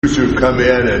who've come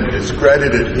in and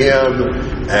discredited him,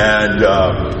 and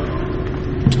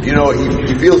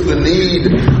he feels the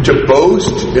need to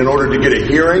boast in order to get a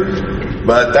hearing,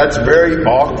 but that's very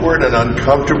awkward and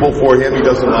uncomfortable for him. He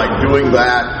doesn't like doing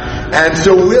that. And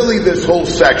so really this whole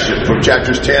section from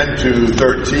chapters 10 to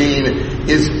 13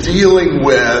 is dealing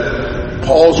with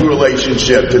Paul's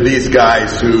relationship to these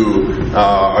guys who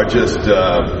are just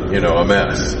a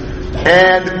mess.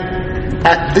 And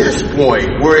at this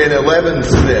point, we're in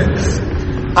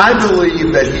 11:6. I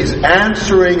believe that he's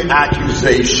answering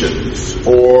accusations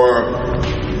or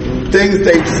things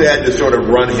they've said to sort of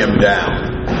run him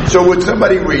down. So would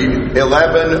somebody read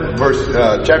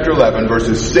chapter 11,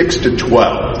 verses 6 to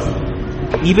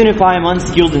 12? Even if I am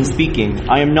unskilled in speaking,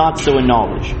 I am not so in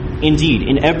knowledge. Indeed,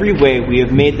 in every way we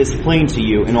have made this plain to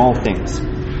you in all things.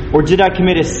 Or did I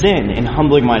commit a sin in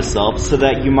humbling myself so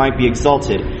that you might be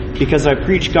exalted, because I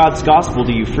preach God's gospel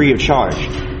to you free of charge?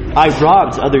 I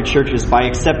robbed other churches by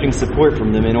accepting support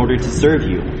from them in order to serve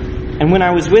you. And when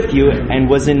I was with you and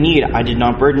was in need, I did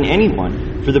not burden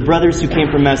anyone, for the brothers who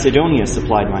came from Macedonia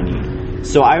supplied my need.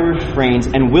 So I refrained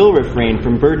and will refrain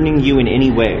from burdening you in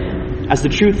any way. As the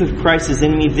truth of Christ is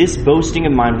in me, this boasting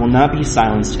of mine will not be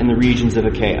silenced in the regions of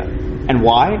Achaia. And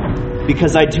why?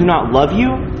 Because I do not love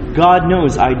you? God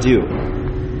knows I do.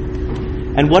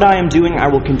 And what I am doing, I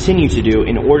will continue to do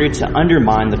in order to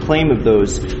undermine the claim of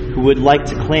those who would like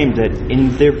to claim that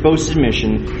in their boasted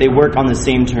mission, they work on the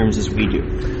same terms as we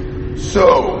do.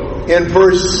 So, in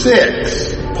verse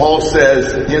 6, Paul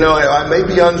says, I may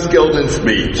be unskilled in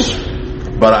speech,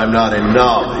 but I'm not in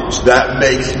knowledge. That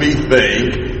makes me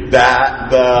think that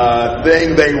the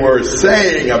thing they were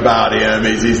saying about him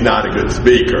is he's not a good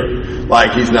speaker.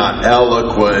 Like he's not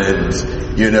eloquent,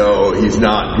 he's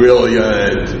not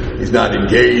brilliant, he's not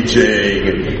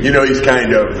engaging, he's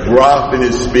kind of rough in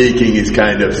his speaking, he's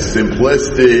kind of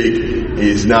simplistic,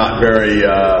 he's not very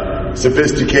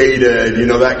sophisticated,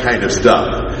 that kind of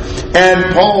stuff.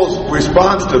 And Paul's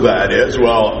response to that is,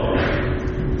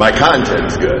 my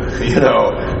content's good.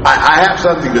 I have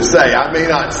something to say. I may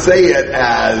not say it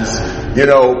as,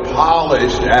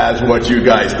 polished as what you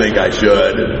guys think I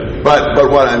should, but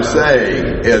what I'm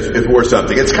saying is worth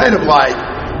something. It's kind of like,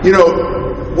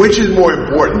 which is more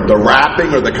important, the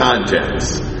wrapping or the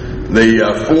contents?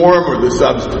 The form or the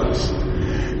substance?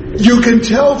 You can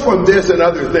tell from this and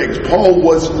other things, Paul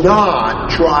was not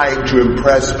trying to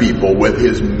impress people with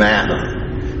his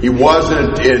manner. He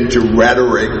wasn't into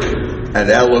rhetoric and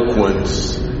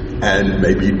eloquence and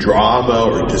maybe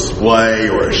drama or display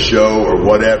or a show or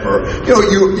whatever.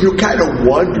 You're kind of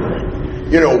wondering,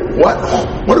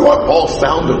 what Paul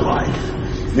sounded like?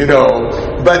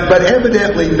 But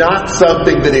evidently not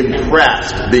something that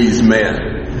impressed these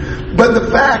men. But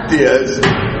the fact is,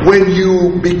 when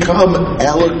you become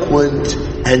eloquent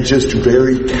and just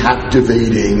very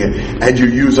captivating and you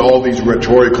use all these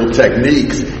rhetorical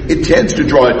techniques, it tends to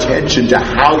draw attention to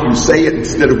how you say it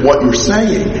instead of what you're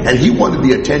saying. And he wanted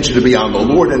the attention to be on the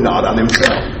Lord and not on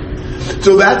himself.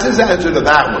 So that's his answer to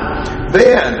that one.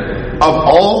 Then, of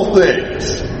all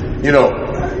things,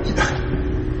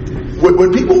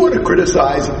 when people want to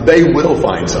criticize, they will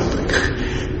find something.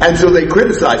 And so they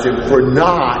criticize him for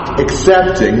not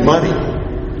accepting money.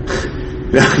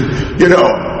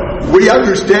 We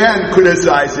understand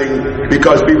criticizing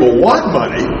because people want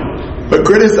money, but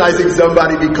criticizing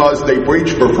somebody because they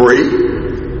preach for free?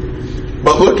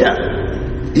 But look at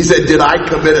it. He said, did I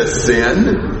commit a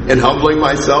sin in humbling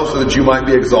myself so that you might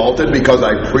be exalted because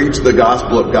I preached the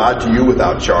gospel of God to you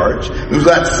without charge? Was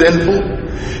that sinful?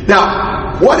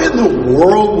 Now, what in the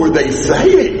world were they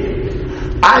saying?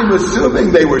 I'm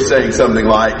assuming they were saying something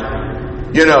like,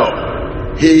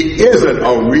 he isn't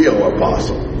a real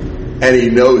apostle, and he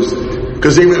knows it.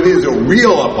 Because if he was a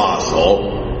real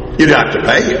apostle, you'd have to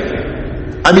pay him.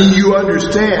 You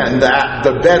understand that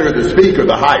the better the speaker,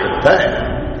 the higher the pay.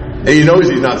 And he knows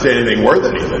he's not saying anything worth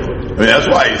anything. That's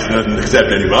why he doesn't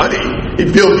accept any money.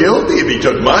 He'd feel guilty if he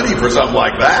took money for something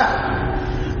like that.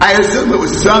 I assume it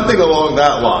was something along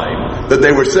that line that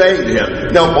they were saying to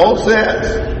him. Now, Paul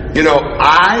says,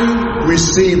 I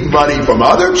received money from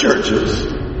other churches,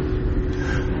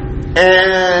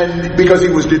 and because he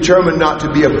was determined not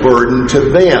to be a burden to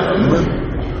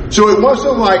them. So it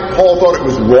wasn't like Paul thought it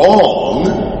was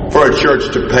wrong for a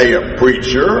church to pay a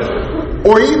preacher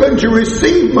or even to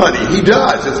receive money. He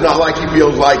does. It's not like he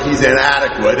feels like he's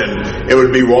inadequate and it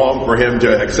would be wrong for him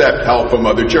to accept help from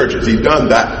other churches. He's done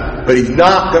that. But he's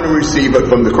not going to receive it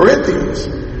from the Corinthians.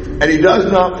 And he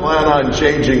does not plan on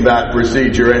changing that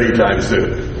procedure anytime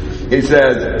soon. He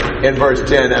says in verse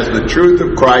 10, as the truth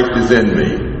of Christ is in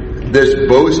me, this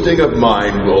boasting of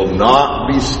mine will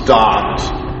not be stopped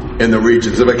in the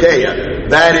regions of Achaia.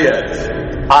 That is,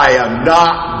 I am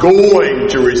not going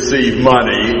to receive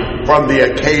money from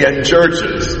the Achaean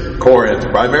churches, Corinth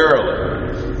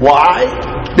primarily.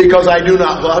 Why? Because I do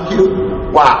not love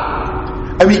you?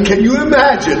 Wow. I mean, can you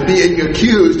imagine being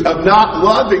accused of not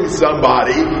loving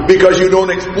somebody because you don't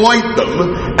exploit them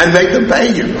and make them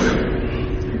pay you?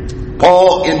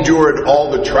 Paul endured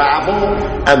all the travel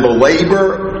and the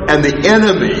labor and the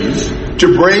enemies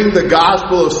to bring the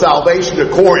gospel of salvation to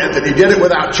Corinth, and he did it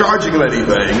without charging them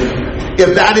anything.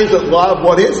 If that isn't love,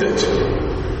 what is it?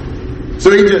 So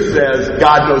he just says,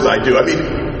 God knows I do. I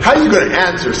mean, how are you going to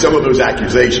answer some of those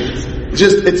accusations?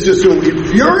 It's just so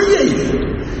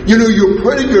infuriating. You know, you're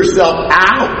putting yourself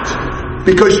out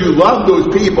because you love those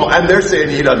people, and they're saying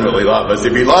he doesn't really love us.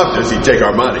 If he loved us, he'd take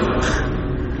our money.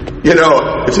 You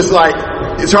know, it's just like,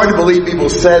 it's hard to believe people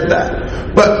said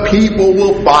that. But people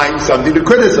will find something to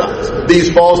criticize.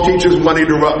 These false teachers wanted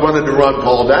to run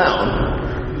Paul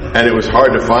down, and it was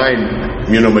hard to find,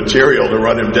 material to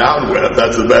run him down with.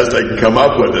 That's the best they can come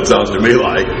up with, it sounds to me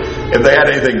like. If they had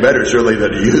anything better, surely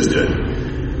they'd have used it.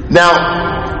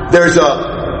 Now, there's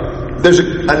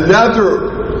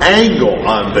another angle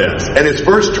on this, and it's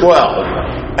verse 12.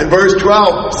 And verse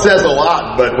 12 says a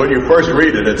lot, but when you first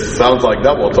read it, it sounds like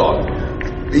double talk.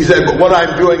 He said, but what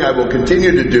I'm doing I will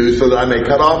continue to do, so that I may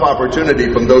cut off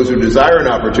opportunity from those who desire an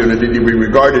opportunity to be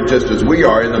regarded just as we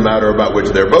are in the matter about which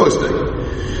they're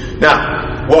boasting.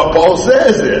 Now, what Paul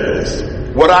says is,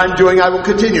 what I'm doing I will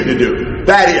continue to do.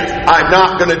 That is, I'm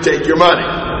not going to take your money.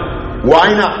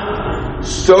 Why not?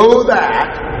 So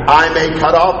that I may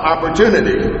cut off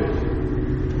opportunity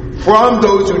from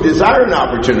those who desire an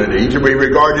opportunity to be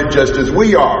regarded just as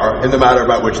we are in the matter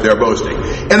about which they're boasting.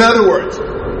 In other words,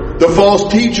 the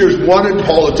false teachers wanted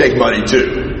Paul to take money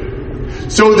too,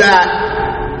 so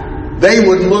that they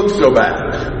wouldn't look so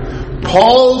bad.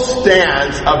 Paul's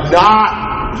stance of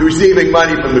not receiving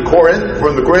money from the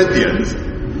Corinthians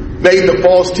made the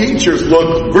false teachers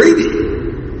look greedy,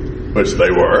 which they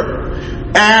were.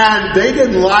 And they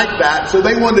didn't like that, so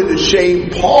they wanted to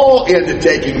shame Paul into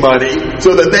taking money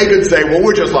so that they could say, well,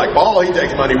 we're just like Paul, he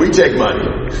takes money, we take money.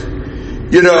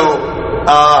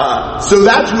 So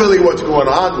that's really what's going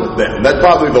on with them. That's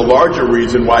probably the larger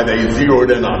reason why they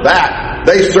zeroed in on that.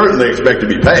 They certainly expect to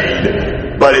be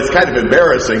paid, but it's kind of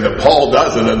embarrassing that Paul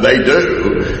doesn't and they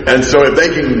do. And so if they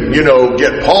can,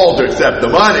 get Paul to accept the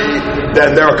money,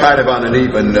 then they're kind of on an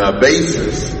even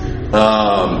basis.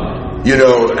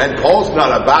 And Paul's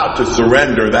not about to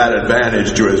surrender that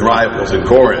advantage to his rivals in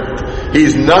Corinth.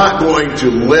 He's not going to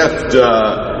lift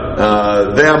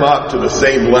them up to the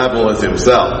same level as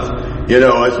himself.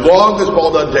 As long as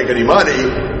Paul doesn't take any money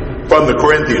from the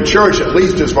Corinthian church, at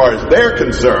least as far as they're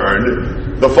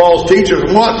concerned, the false teachers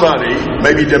want money,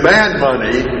 maybe demand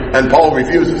money, and Paul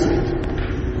refuses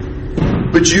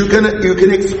it. But you can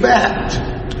expect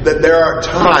that there are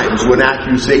times when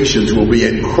accusations will be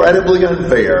incredibly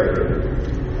unfair,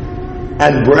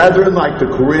 and brethren like the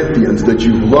Corinthians that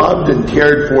you loved and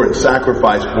cared for and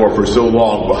sacrificed for so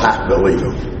long will have to leave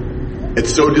them.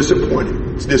 It's so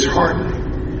disappointing. It's disheartening.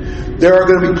 There are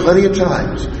going to be plenty of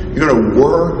times you're going to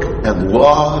work and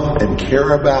love and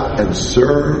care about and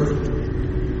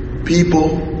serve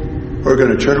people who are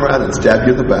going to turn around and stab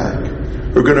you in the back,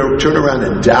 who are going to turn around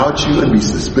and doubt you and be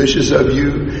suspicious of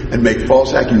you and make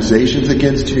false accusations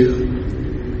against you.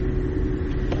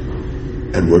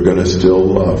 And we're going to still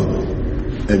love them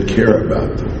and care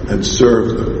about them and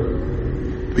serve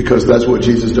them, because that's what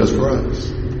Jesus does for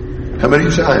us. How many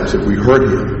times have we hurt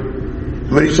him?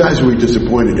 How many times have we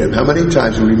disappointed him? How many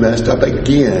times have we messed up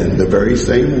again the very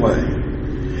same way?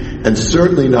 And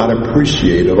certainly not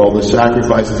appreciated all the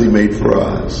sacrifices he made for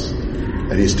us.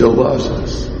 And he still loves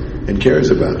us and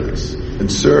cares about us and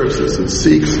serves us and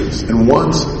seeks us and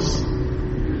wants us.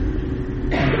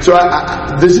 So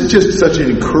this is just such an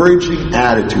encouraging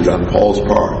attitude on Paul's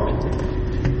part.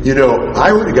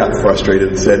 I would have gotten frustrated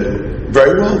and said,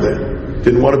 very well then,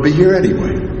 didn't want to be here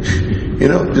anyway.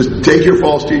 Just take your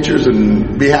false teachers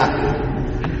and be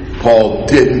happy. Paul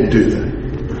didn't do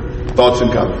that. Thoughts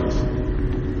and comments?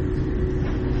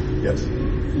 Yes?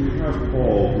 You have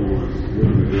Paul, who was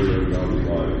living a very godly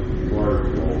life prior to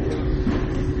all this.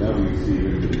 Now we see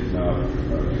that he's not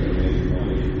making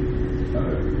money.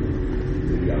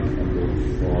 Maybe I'm going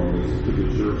strong to the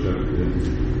church. I've been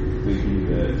thinking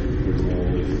that because of all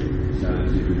this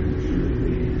sanity and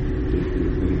maturity, they could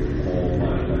think that Paul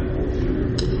might have culture.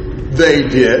 They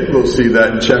did. We'll see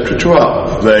that in chapter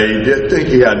 12. They did think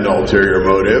he had an ulterior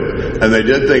motive, and they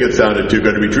did think it sounded too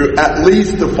good to be true. At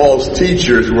least the false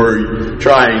teachers were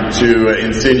trying to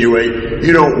insinuate,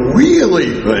 you don't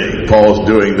really think Paul's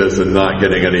doing this and not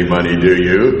getting any money, do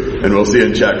you? And we'll see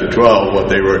in chapter 12 what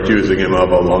they were accusing him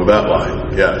of along that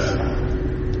line. Yes.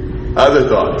 Other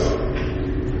thoughts?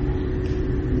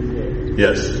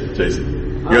 Yes,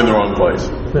 Jason. You're in the wrong place.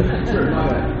 Sure, my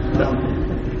bad.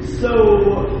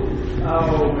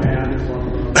 Oh man, this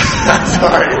one.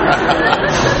 Sorry.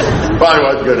 Probably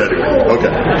wasn't good anyway.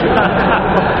 Okay.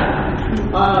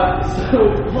 So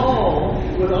Paul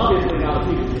was obviously not a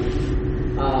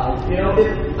teacher. I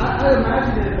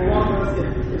imagine that for one of us,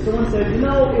 if someone said, it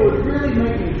would really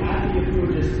make me happy if you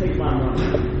would just take my money.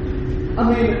 I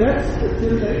mean, that's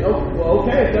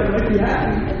okay, if that would make you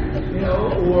happy.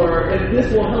 Or if this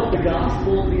will help the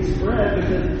gospel be spread,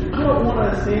 because I don't want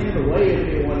to stand in the way of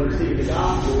anyone receiving the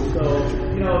gospel. So,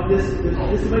 if this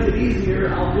will make it easier,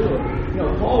 I'll do it.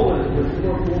 Paul was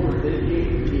more forward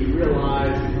thinking. He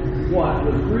realized what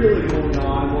was really going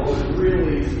on, what would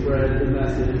really spread the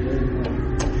message.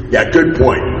 Yeah, good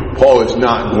point. Paul is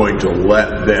not going to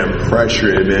let them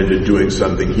pressure him into doing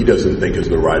something he doesn't think is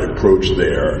the right approach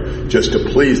there, just to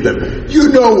please them. You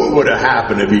know what would have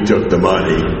happened if he took the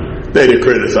money. They'd have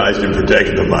criticized him for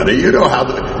taking the money. You know how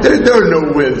there are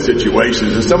no-win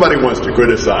situations. If somebody wants to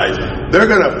criticize, they're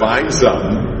going to find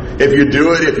something. If you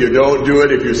do it, if you don't do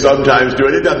it, if you sometimes do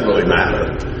it, it doesn't really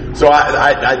matter. So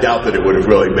I doubt that it would have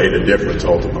really made a difference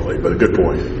ultimately, but a good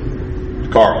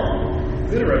point. Carl.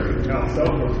 It's interesting how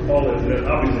selfless Paul is. That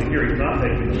obviously here he's not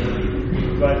taking the money,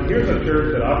 but here's a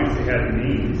church that obviously had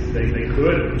needs. They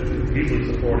could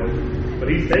easily support it, but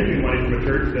he's taking money from a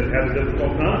church that has a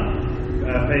difficult time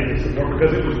paying his support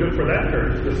because it was good for that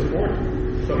church to support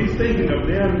him. So he's thinking of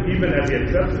them even as he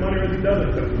accepts money or as he doesn't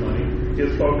accept money.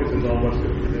 His focus is on what's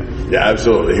good for them. Yeah,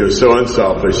 absolutely. He was so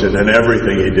unselfish, and in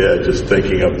everything he did, just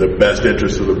thinking of the best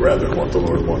interest of the brethren, what the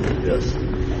Lord wanted. Yes.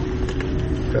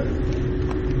 Okay.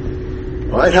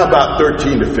 All right, how about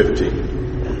 13 to 15?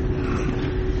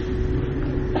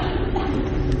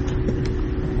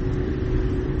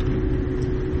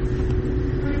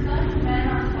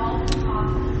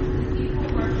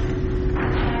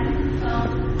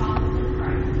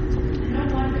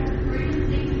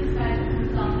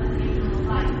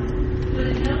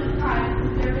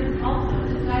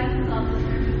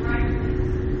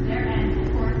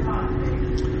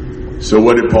 So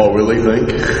what did Paul really think?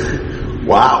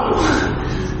 Wow.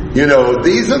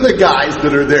 These are the guys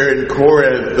that are there in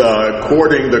Corinth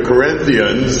courting the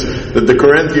Corinthians, that the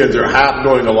Corinthians are half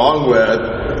going along with,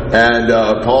 and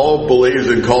Paul believes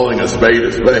in calling a spade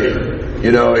a spade.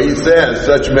 He says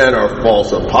such men are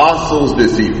false apostles,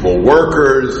 deceitful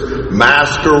workers,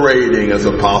 masquerading as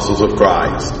apostles of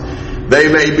Christ.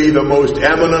 They may be the most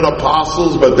eminent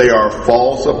apostles, but they are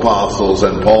false apostles,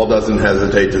 and Paul doesn't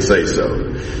hesitate to say so.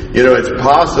 It's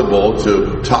possible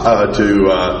to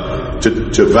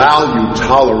value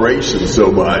toleration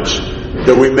so much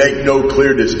that we make no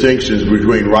clear distinctions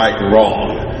between right and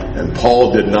wrong. And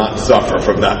Paul did not suffer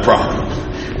from that problem.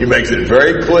 He makes it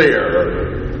very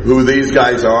clear who these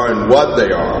guys are and what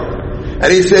they are.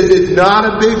 And he says it's not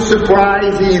a big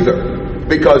surprise either,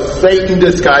 because Satan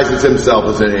disguises himself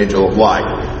as an angel of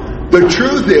light. The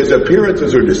truth is,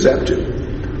 appearances are deceptive.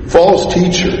 False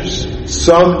teachers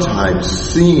sometimes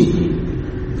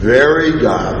seem very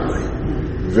godly,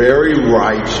 very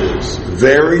righteous,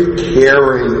 very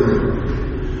caring.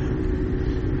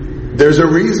 There's a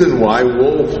reason why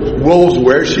wolves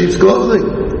wear sheep's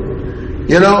clothing.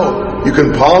 You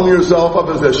can palm yourself up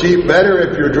as a sheep better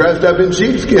if you're dressed up in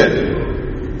sheepskin.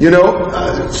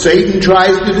 Satan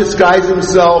tries to disguise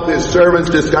himself, his servants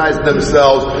disguise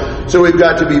themselves, so we've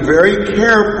got to be very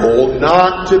careful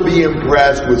not to be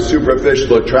impressed with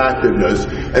superficial attractiveness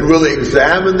and really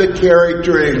examine the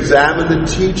character and examine the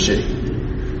teaching.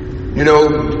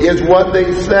 Is what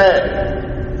they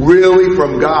say really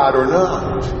from God or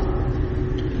not?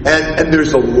 And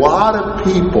there's a lot of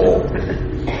people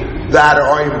that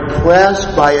are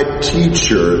impressed by a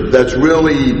teacher that's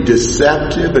really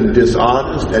deceptive and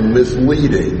dishonest and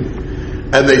misleading,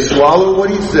 and they swallow what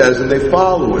he says and they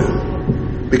follow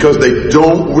him because they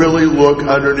don't really look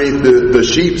underneath the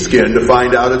sheepskin to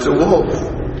find out it's a wolf.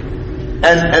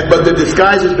 But the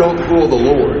disguises don't fool the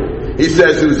Lord. He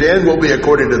says whose end will be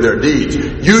according to their deeds.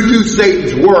 You do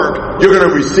Satan's work, you're going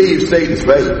to receive Satan's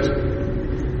fate.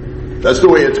 That's the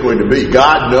way it's going to be.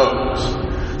 God knows.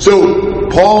 So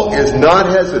Paul is not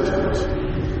hesitant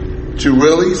to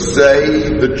really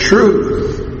say the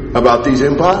truth about these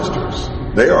imposters.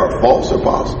 They are false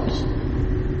apostles.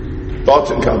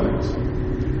 Thoughts and comments?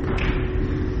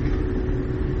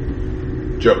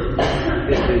 Joe.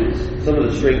 It's some of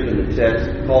the strength in the text,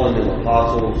 calling them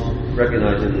apostles,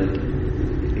 recognizing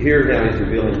that here now he's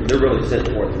revealing they're really sent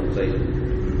forth from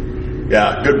Satan.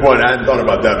 Yeah, good point. I hadn't thought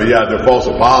about that, but yeah, they're false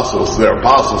apostles. They're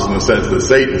apostles in the sense that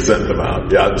Satan sent them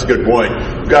out. Yeah, that's a good point.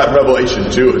 We've got Revelation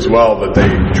 2 as well, that they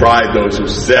tried those who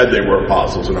said they were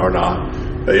apostles and are not.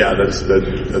 But yeah,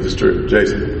 that is true.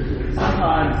 Jason?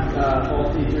 Sometimes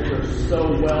false teachers are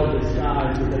so well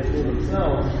disguised that they fool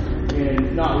themselves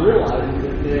and not realizing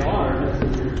that they are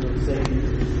messengers of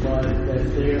Satan, but that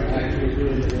they are actually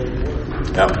doing the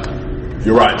Lord's work. Yeah,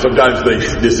 you're right. Sometimes they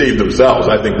deceive themselves.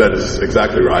 I think that is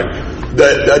exactly right.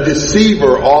 The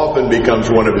deceiver often becomes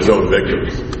one of his own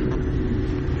victims.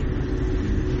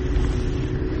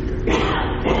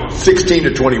 16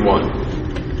 to 21.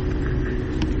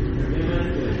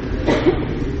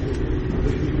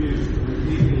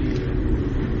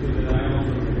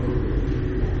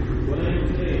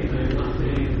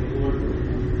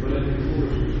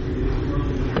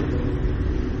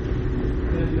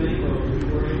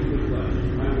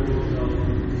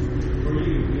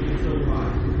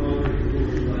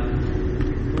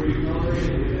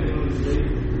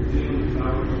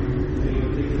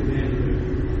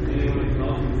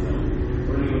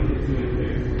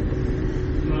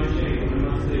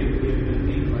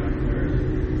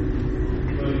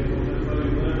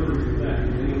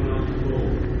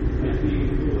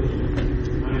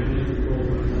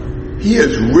 He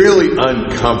is really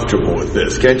uncomfortable with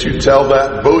this. Can't you tell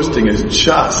that? Boasting is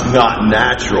just not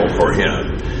natural for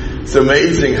him. It's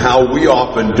amazing how we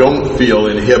often don't feel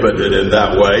inhibited in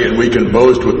that way, and we can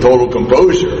boast with total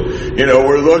composure. You know,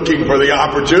 we're looking for the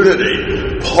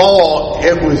opportunity. Paul,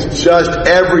 it was just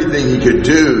everything he could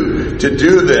do to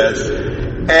do this,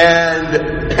 and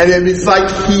it's like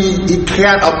he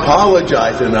can't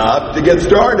apologize enough to get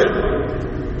started.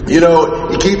 You know,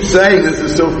 he keeps saying this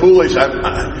is so foolish.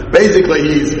 Basically,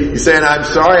 he's saying, I'm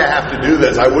sorry I have to do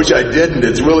this. I wish I didn't.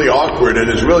 It's really awkward and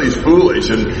it's really foolish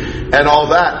and all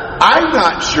that. I'm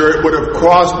not sure it would have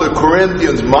crossed the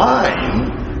Corinthians'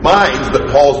 minds that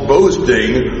Paul's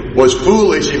boasting was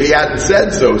foolish if he hadn't said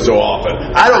so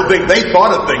often. I don't think they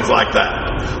thought of things like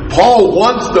that. Paul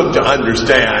wants them to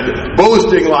understand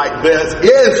boasting like this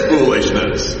is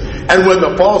foolishness. And when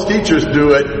the false teachers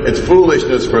do it, it's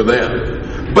foolishness for them.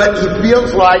 But he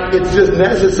feels like it's just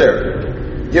necessary.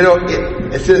 You know,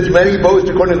 it says, many boast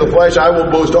according to the flesh, I will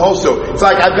boast also. It's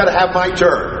like, I've got to have my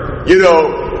turn. You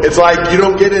know, it's like you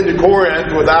don't get into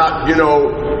Corinth without, you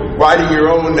know, writing your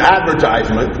own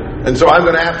advertisement. And so I'm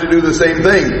going to have to do the same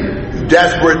thing.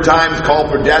 Desperate times call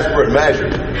for desperate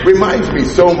measures. Reminds me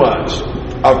so much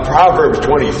of Proverbs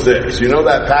 26. You know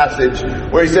that passage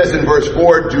where he says in verse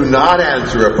 4, do not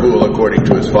answer a fool according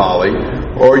to his folly,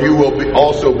 or you will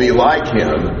also be like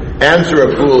him. Answer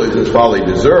a fool as his folly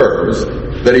deserves,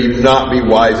 that he not be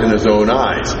wise in his own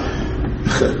eyes.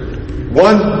 The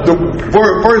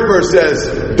first verse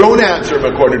says, don't answer him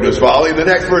according to his folly. The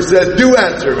next verse says, do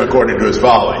answer him according to his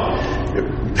folly.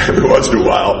 Every once in a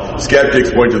while, skeptics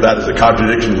point to that as a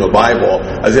contradiction in the Bible,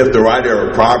 as if the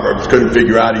writer of Proverbs couldn't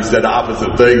figure out he said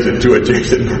opposite things in two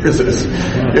adjacent verses.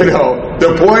 You know,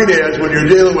 the point is, when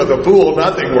you're dealing with a fool,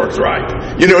 nothing works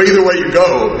right. You know, either way you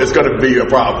go, it's going to be a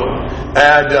problem.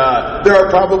 And there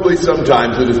are probably some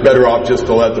times that it's better off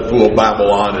just to let the fool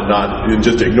babble on and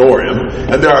just ignore him.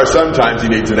 And there are some times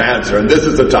he needs an answer. And this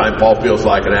is the time Paul feels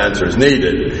like an answer is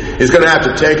needed. He's going to have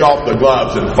to take off the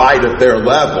gloves and fight at their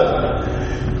level.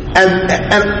 And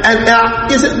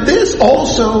isn't this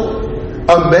also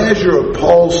a measure of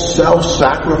Paul's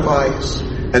self-sacrifice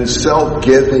and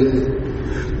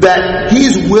self-giving? That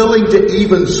he's willing to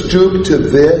even stoop to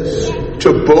this,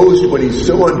 to boast when he's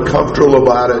so uncomfortable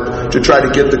about it, to try to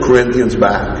get the Corinthians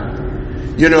back.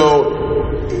 You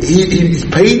know, he's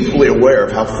painfully aware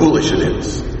of how foolish it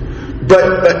is.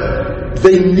 But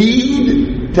they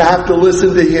need to have to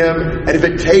listen to him, and if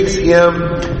it takes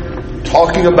him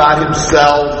talking about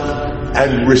himself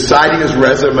and reciting his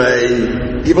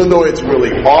resume, even though it's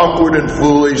really awkward and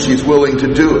foolish, he's willing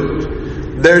to do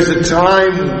it. There's a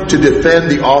time to defend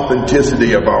the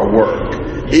authenticity of our work,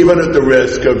 even at the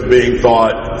risk of being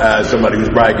thought as somebody who's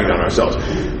bragging on ourselves.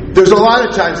 There's a lot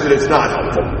of times that it's not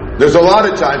helpful. There's a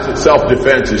lot of times that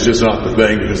self-defense is just not the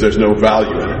thing because there's no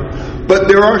value in it. But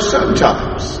there are some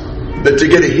times that to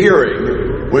get a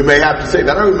hearing, we may have to say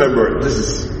that. I remember, this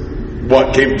is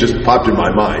what just popped in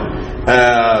my mind.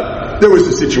 There was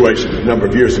a situation a number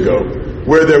of years ago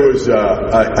where there was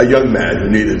a young man who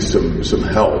needed some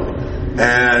help,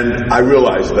 and I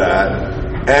realized that,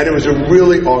 and it was a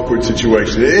really awkward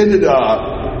situation. It ended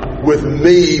up with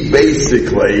me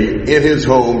basically in his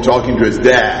home talking to his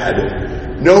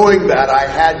dad knowing that I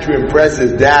had to impress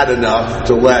his dad enough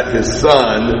to let his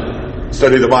son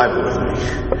study the Bible with me.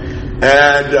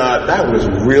 And that was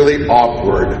really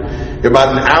awkward.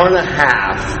 About an hour and a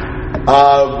half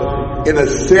of, in a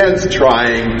sense,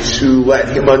 trying to let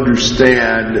him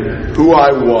understand who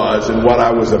I was and what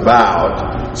I was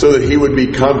about so that he would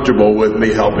be comfortable with me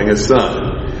helping his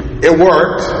son. It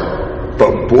worked,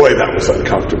 but boy, that was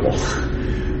uncomfortable.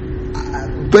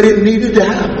 But it needed to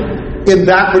happen. In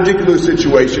that particular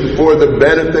situation, for the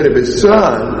benefit of his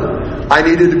son, I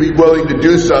needed to be willing to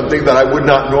do something that I would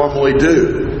not normally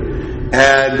do.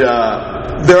 And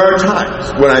there are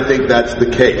times when I think that's the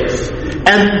case.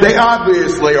 And they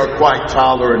obviously are quite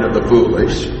tolerant of the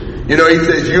foolish. You know, he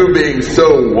says, you being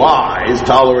so wise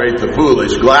tolerate the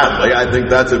foolish gladly. I think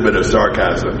that's a bit of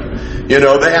sarcasm. You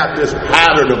know, they have this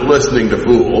pattern of listening to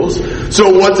fools. So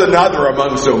what's another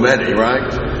among so many,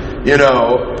 right? You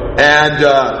know, and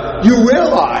you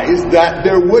realize that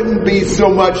there wouldn't be so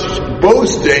much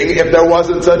boasting if there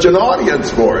wasn't such an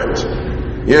audience for it.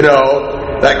 You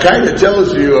know, that kind of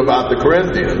tells you about the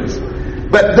Corinthians.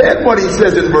 But then what he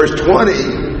says in verse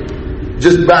 20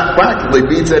 just practically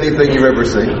beats anything you've ever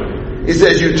seen. He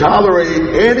says, you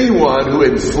tolerate anyone who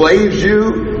enslaves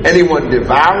you, anyone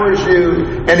devours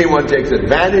you, anyone takes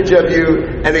advantage of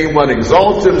you, anyone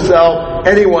exalts himself,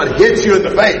 anyone hits you in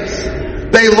the face.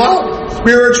 They love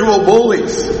spiritual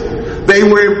bullies. They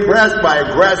were impressed by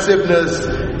aggressiveness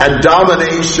and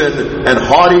domination and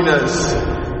haughtiness.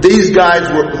 These guys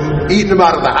were eating them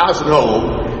out of the house and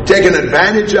home, taking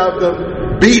advantage of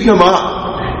them, beating them up.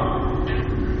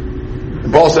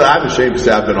 And Paul said, I'm ashamed to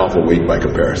say I've been awful weak by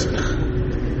comparison.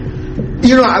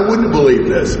 You know, I wouldn't believe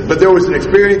this, but there was an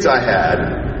experience I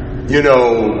had, you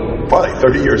know, probably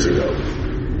 30 years ago,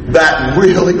 that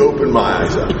really opened my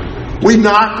eyes up. We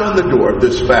knocked on the door of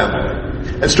this family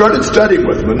and started studying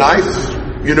with them. A nice,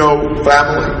 you know,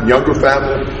 family, younger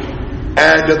family.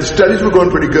 And the studies were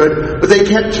going pretty good, but they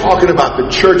kept talking about the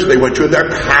church they went to and their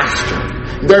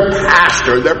pastor. Their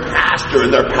pastor, and their pastor,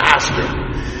 and their pastor.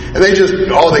 And they just,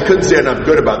 they couldn't say enough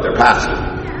good about their pastor.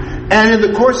 And in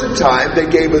the course of time, they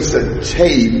gave us a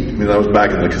tape, I mean, that was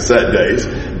back in the cassette days,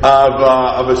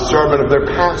 of a sermon of their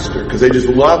pastor, because they just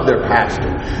loved their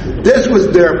pastor. This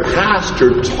was their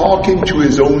pastor talking to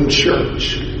his own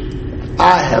church.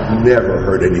 I have never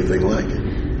heard anything like it.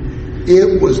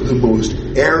 It was the most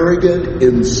arrogant,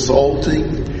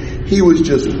 insulting. He was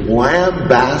just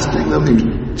lambasting them. He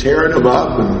was tearing them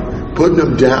up and putting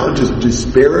them down, just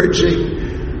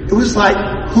disparaging. It was like,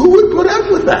 who would put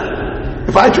up with that?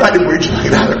 If I tried to preach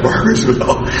like that at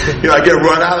Barkersville, you know, I'd get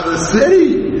run out of the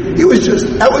city.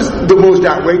 That was the most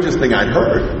outrageous thing I'd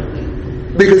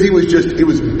heard. Because he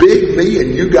was big me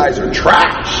and you guys are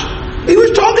trash. He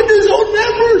was talking to his own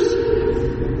members.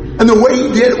 And the way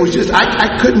he did it was just,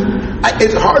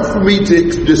 it's hard for me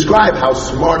to describe how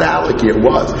smart alecky it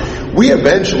was. We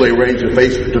eventually arranged a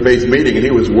face-to-face meeting and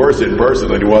he was worse in person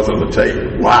than he was on the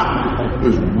tape. Wow. It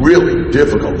was really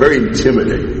difficult, very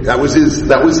intimidating. That was his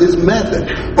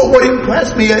method. But what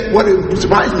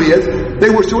surprised me is they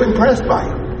were so impressed by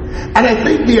him. And I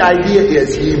think the idea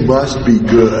is he must be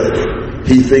good.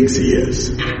 He thinks he is.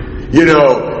 You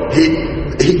know,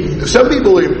 some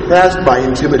people are impressed by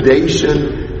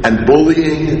intimidation and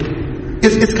bullying.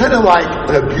 It's kind of like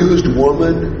an abused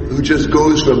woman who just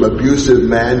goes from abusive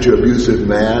man to abusive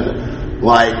man.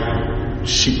 Like,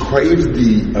 she craves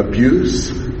the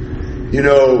abuse, you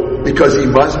know, because he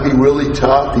must be really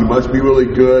tough, he must be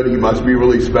really good, he must be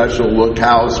really special. Look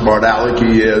how smart aleck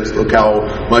he is, look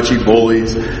how much he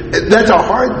bullies. That's a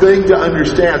hard thing to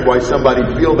understand why somebody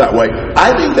feel that way.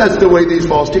 I think that's the way these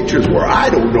false teachers were. I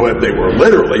don't know if they were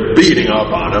literally beating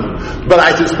up on him, but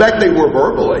I suspect they were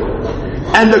verbally.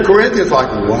 And the Corinthians like,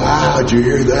 wow, did you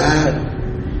hear that?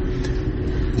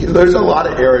 You know, there's a lot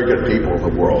of arrogant people in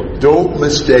the world. Don't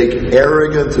mistake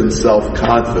arrogance and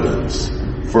self-confidence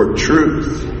for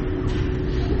truth.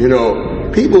 You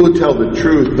know, people who tell the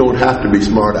truth don't have to be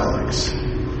smart alecks.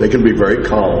 They can be very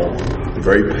calm and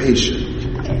very patient.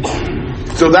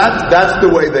 So that's the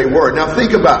way they were. Now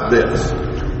think about this.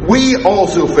 We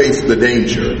also face the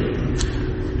danger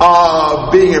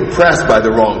of being impressed by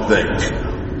the wrong things.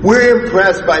 We're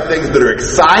impressed by things that are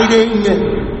exciting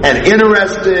and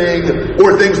interesting,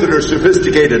 or things that are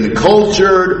sophisticated and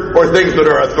cultured, or things that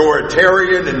are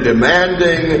authoritarian and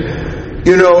demanding.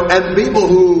 You know, and people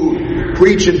who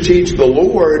preach and teach the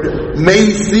Lord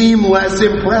may seem less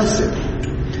impressive.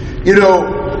 You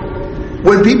know,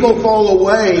 when people fall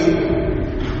away,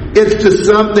 it's to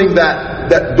something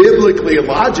that biblically and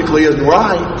logically isn't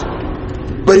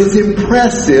right, but it's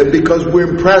impressive because we're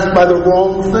impressed by the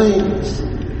wrong things.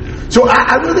 So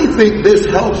I really think this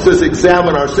helps us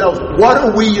examine ourselves. What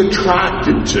are we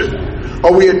attracted to?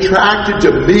 Are we attracted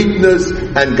to meekness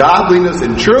and godliness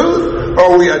and truth?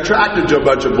 Or are we attracted to a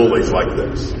bunch of bullies like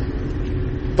this?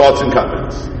 Thoughts and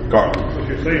comments? Carl. What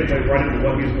you're saying plays right into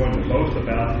what he's going to boast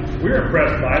about. We're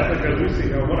impressed by it because we see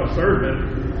what a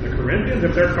servant. The Corinthians,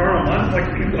 if they're carnal minds, like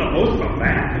he's going to boast about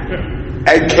that.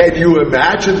 And can you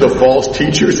imagine the false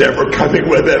teachers ever coming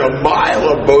within a mile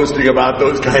of boasting about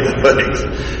those kind of things?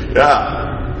 Yeah.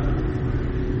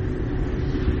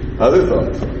 Other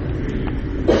thoughts?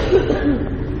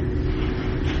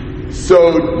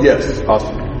 So, yes,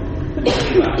 Austin.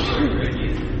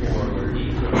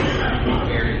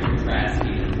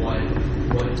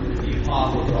 What the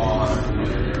apostles are,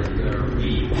 they're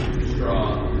weak,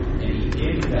 strong, and he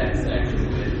ends that section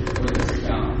with the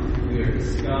scum. We are the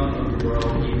scum of the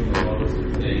world, even the lowest of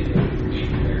things,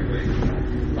 making their great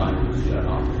Bible shut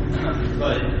off.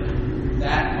 But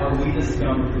are we the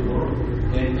scum of the world?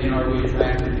 And are we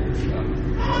attracted to the scum?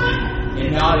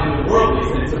 And not in the worldly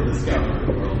sense of the scum of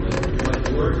the world,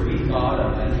 but we're to be thought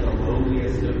of as the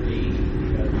lowliest of beings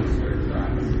because we serve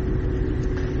Christ.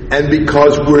 And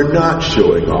because we're not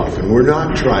showing off and we're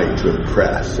not trying to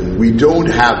impress and we don't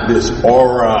have this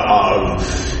aura of,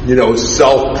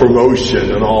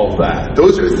 self-promotion and all that.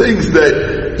 Those are things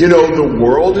that, the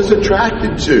world is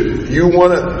attracted to. You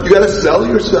gotta sell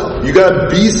yourself. You gotta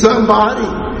be somebody.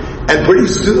 And pretty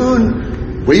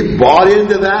soon, we bought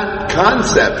into that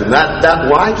concept and that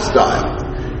lifestyle.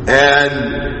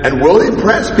 And we'll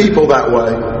impress people that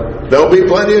way. There'll be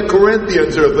plenty of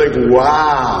Corinthians who think,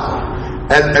 wow.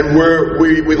 And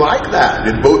we like that.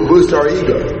 It boosts our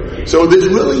ego. So this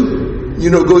really,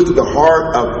 goes to the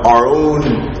heart of our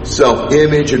own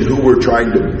self-image and who we're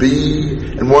trying to be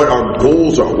and what our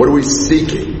goals are. What are we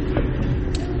seeking?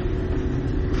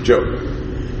 Joe.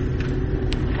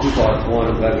 Two thoughts. One,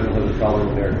 I'm glad we don't have this problem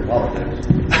in American politics.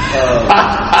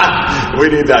 We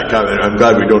need that comment. I'm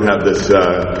glad we don't have this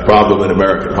problem in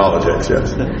American politics,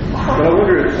 yes. But I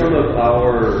wonder if some of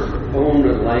our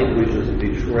own language is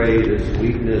betrayed as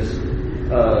weakness.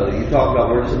 You talk about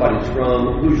where somebody's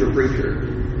from. Who's your preacher?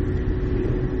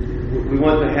 We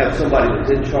want to have somebody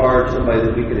that's in charge, somebody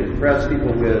that we can impress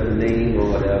people with, a name or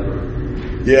whatever.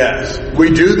 Yes, we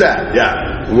do that,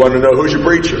 yeah. We want to know who's your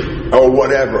preacher or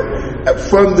whatever.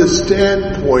 From the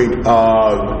standpoint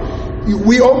of,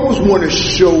 we almost want to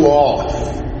show off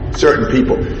certain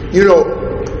people.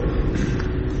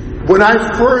 When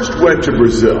I first went to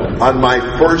Brazil, on my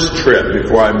first trip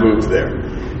before I moved there,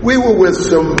 we were with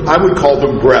some, I would call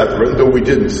them brethren, though we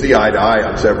didn't see eye to eye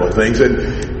on several things, and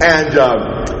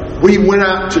we went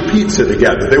out to pizza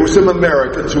together. There were some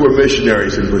Americans who were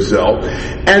missionaries in Brazil,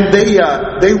 and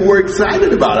they were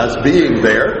excited about us being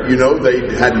there.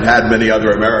 They hadn't had many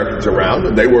other Americans around,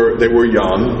 and they were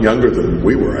younger than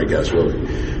we were, I guess, really.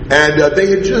 And they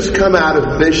had just come out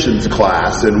of missions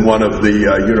class in one of the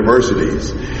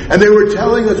universities, and they were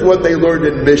telling us what they learned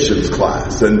in missions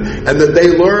class, and that they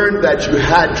learned that you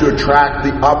had to attract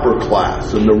the upper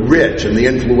class and the rich and the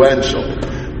influential,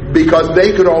 because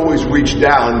they could always reach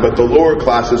down, but the lower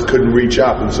classes couldn't reach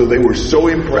up. And so they were so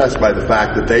impressed by the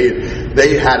fact that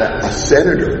they had a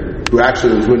senator who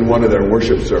actually was in one of their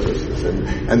worship services,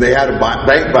 and they had a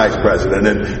bank vice president,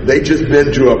 and they'd just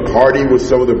been to a party with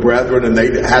some of the brethren, and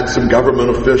they had some government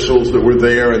officials that were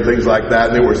there and things like that,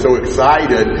 and they were so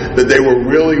excited that they were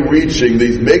really reaching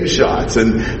these big shots,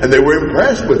 and they were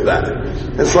impressed with that.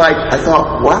 It's like, I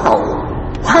thought,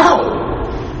 wow.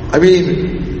 I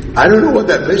mean, I don't know what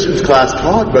that missions class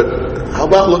taught, but how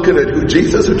about looking at who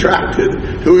Jesus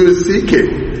attracted, who he was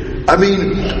seeking? I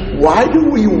mean, why do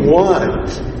we want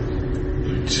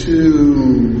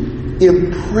to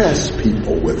impress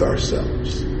people with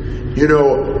ourselves?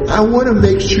 I want to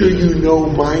make sure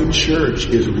my church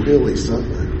is really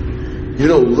something.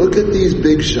 Look at these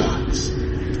big shots.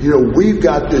 We've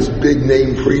got this big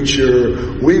name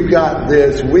preacher. We've got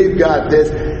this.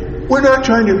 We're not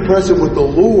trying to impress him with the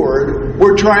Lord.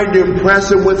 We're trying to impress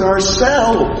him with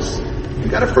ourselves. You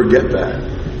got to forget that.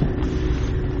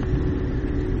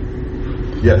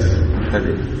 Yes,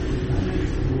 Henry.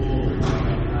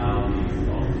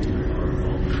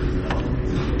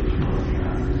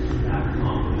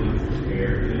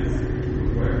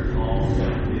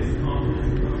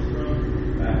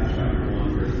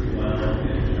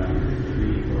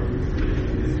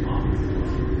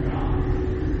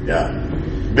 Yeah.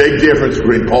 Big difference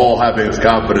between Paul having his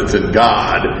confidence in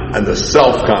God and the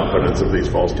self-confidence of these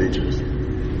false teachers.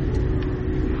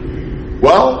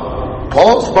 Well,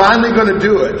 Paul's finally going to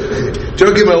do it.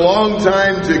 Took him a long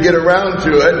time to get around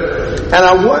to it. And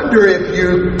I wonder if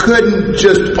you couldn't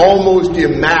just almost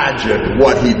imagine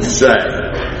what he'd say.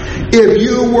 If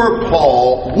you were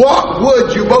Paul, what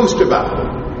would you boast about?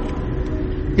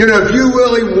 You know, if you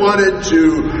really wanted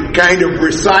to kind of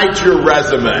recite your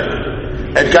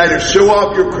resume and kind of show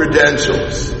off your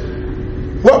credentials,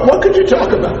 what could you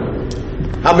talk about?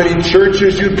 How many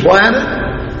churches you'd planted?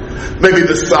 Maybe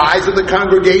the size of the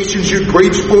congregations you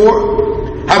preached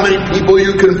for? How many people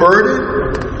you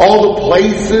converted? All the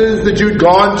places that you'd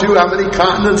gone to? How many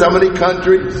continents? How many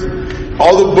countries?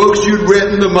 All the books you'd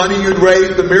written, the money you'd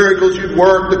raised, the miracles you'd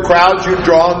worked, the crowds you'd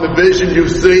drawn, the vision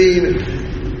you've seen,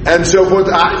 and so forth.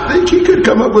 I think he could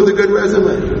come up with a good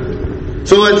resume.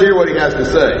 So let's hear what he has to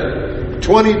say.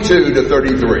 22 to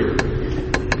 33.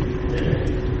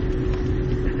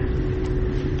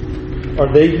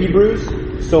 Are they Hebrews?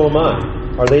 So am I.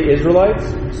 Are they Israelites?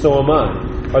 So am I.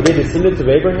 Are they descendants of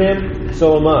Abraham?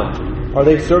 So am I. Are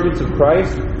they servants of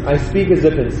Christ? I speak as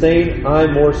if insane, I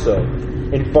more so.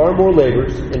 In far more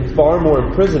labors, in far more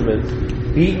imprisonments,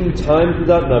 beaten times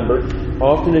without number,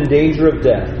 often in danger of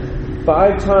death.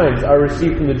 5 times I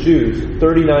received from the Jews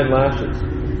 39 lashes.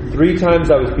 3 times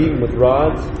I was beaten with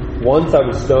rods. Once I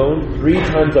was stoned. 3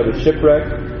 times I was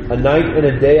shipwrecked. A night and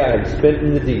a day I have spent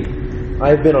in the deep. I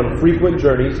have been on frequent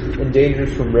journeys, in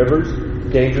dangers from rivers,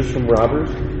 dangers from robbers,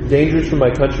 dangers from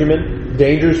my countrymen,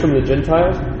 dangers from the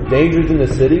Gentiles, dangers in the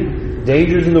city,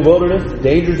 dangers in the wilderness,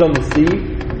 dangers on the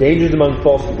sea, dangers among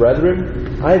false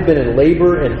brethren. I have been in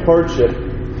labor and hardship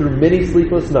through many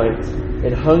sleepless nights,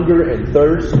 in hunger and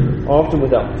thirst, often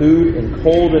without food, and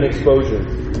cold and exposure.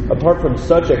 Apart from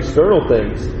such external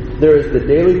things, there is the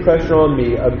daily pressure on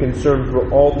me of concern for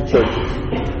all the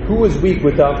churches. Who is weak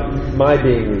without my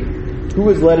being weak? Who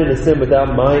is led into sin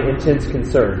without my intense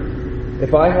concern?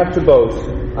 If I have to boast,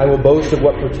 I will boast of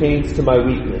what pertains to my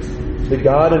weakness. The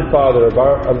God and Father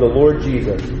of the Lord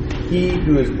Jesus, He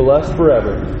who is blessed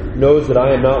forever, knows that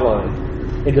I am not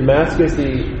lying. In Damascus,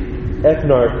 the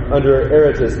ethnarch under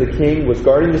Aretas, the king, was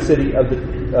guarding the city of the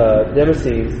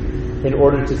Damascenes in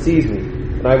order to seize me.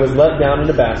 And I was let down in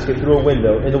a basket through a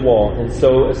window in the wall, and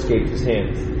so escaped his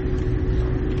hands.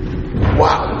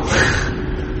 Wow.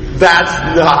 That's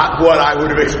not what I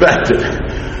would have expected.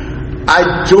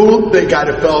 I don't think I'd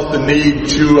have felt the need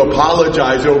to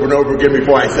apologize over and over again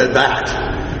before I said that.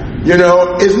 You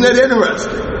know, isn't it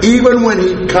interesting? Even when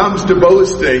he comes to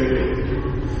boasting,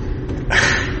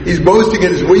 he's boasting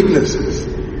in his weaknesses.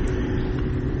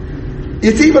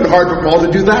 It's even hard for Paul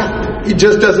to do that. He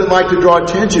just doesn't like to draw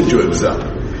attention to himself.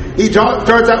 He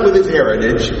starts out with his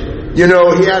heritage. You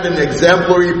know, he had an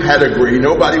exemplary pedigree.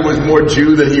 Nobody was more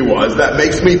Jew than he was. That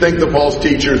makes me think the false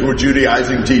teachers were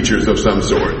Judaizing teachers of some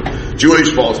sort.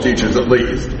 Jewish false teachers at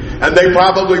least. And they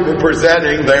probably were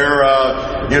presenting their,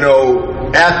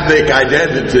 ethnic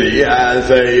identity as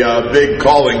a big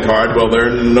calling card. Well,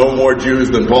 they're no more Jews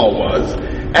than Paul was.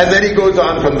 And then he goes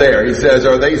on from there. He says,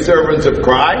 are they servants of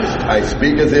Christ? I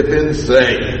speak as if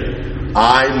insane.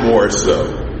 I more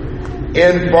so.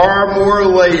 In far more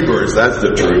labors, that's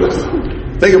the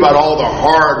truth. Think about all the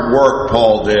hard work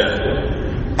Paul did.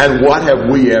 And what have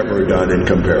we ever done in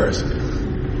comparison?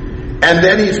 And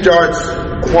then he starts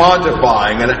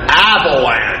quantifying an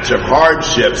avalanche of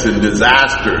hardships and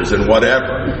disasters and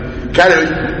whatever. Kind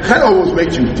of almost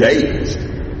makes you dazed.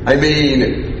 I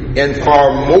mean, in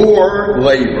far more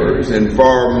labors, in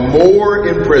far more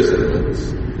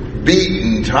imprisonments,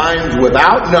 beaten times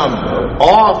without number,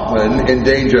 often in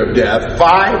danger of death.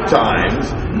 5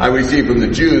 times I received from the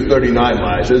Jews 39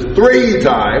 lashes. 3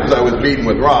 times I was beaten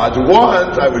with rods.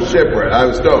 Once I was shipwrecked. I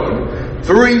was stoned.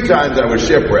 3 times I was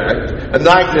shipwrecked. A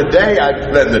night and a day I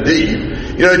spent in the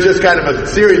deep. You know, just kind of a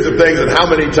series of things, and how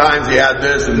many times he had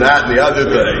this and that and the other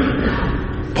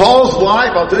thing. Paul's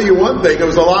life, I'll tell you one thing, it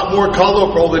was a lot more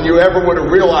colorful than you ever would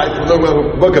have realized from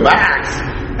the book of Acts.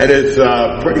 And it's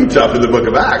pretty tough in the book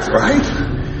of Acts, right?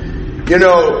 You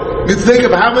know, you think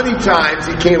of how many times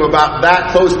he came about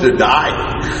that close to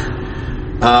dying.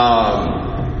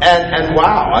 And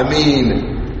wow, I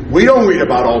mean, we don't read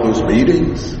about all those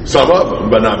beatings. Some of them,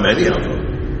 but not many of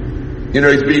them. You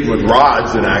know, he's beaten with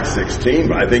rods in Acts 16,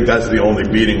 but I think that's the only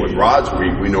beating with rods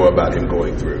we know about him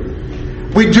going through.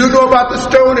 We do know about the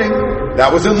stoning.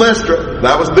 That was in Lystra.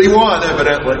 That was the one,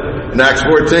 evidently, in Acts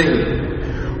 14.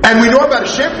 And we know about a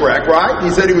shipwreck, right? He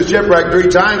said he was shipwrecked 3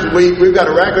 times. We've got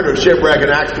a record of shipwreck in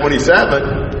Acts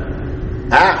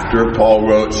 27. After Paul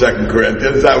wrote 2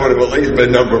 Corinthians, that would have at least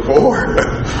been number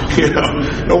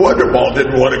 4. No wonder Paul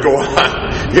didn't want to go on,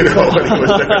 when he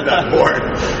was there that morning.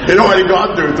 When he'd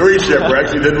gone through 3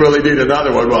 shipwrecks, he didn't really need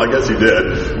another one. Well, I guess he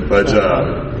did. But,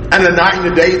 And a night and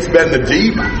a day spent in the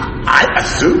deep, I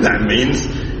assume that means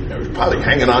he was probably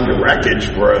hanging on to wreckage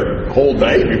for a whole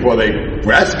day before they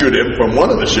rescued him from one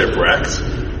of the shipwrecks.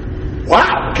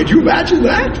 Wow, could you imagine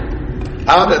that?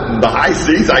 Out in the high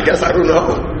seas, I guess, I don't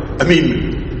know. I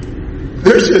mean,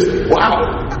 there's just,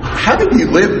 wow, how did he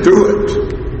live through it?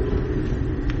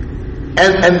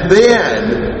 And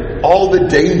then, all the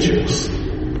dangers.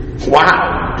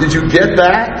 Wow, did you get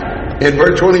that in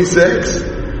verse 26?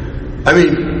 I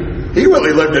mean, he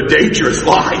really lived a dangerous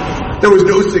life. There was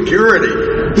no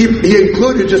security. He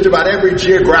included just about every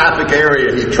geographic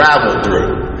area he traveled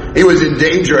through. He was in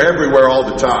danger everywhere all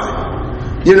the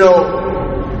time. You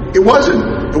know, it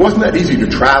wasn't that easy to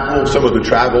travel. Some of the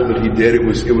travel that he did, it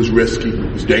was risky,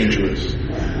 it was dangerous.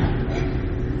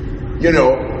 You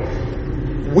know,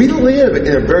 we live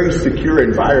in a very secure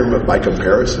environment by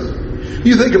comparison.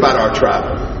 You think about our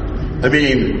travel. I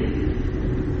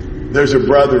mean, there's a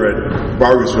brother at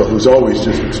Bargersville who's always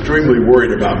just extremely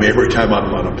worried about me every time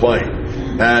I'm on a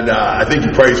plane. And I think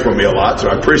he prays for me a lot, so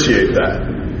I appreciate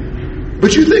that.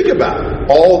 But you think about it,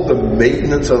 all the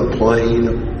maintenance on a plane,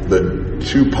 the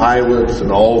 2 pilots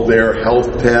and all their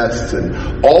health tests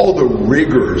and all the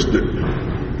rigors that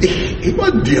he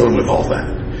wasn't dealing with all that.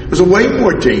 It was way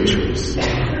more dangerous.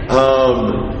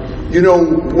 You know,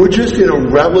 we're just in a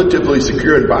relatively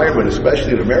secure environment,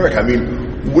 especially in America. I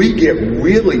mean, we get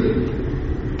really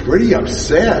pretty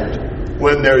upset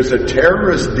when there's a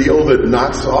terrorist deal that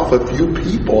knocks off a few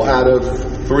people out of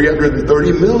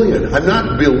 330 million. I'm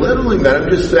not belittling that. I'm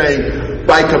just saying,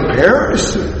 by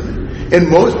comparison, in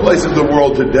most places of the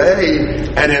world today,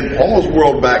 and in Paul's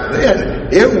world back then,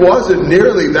 it wasn't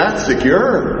nearly that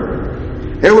secure.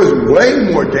 It was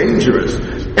way more dangerous.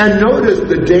 And notice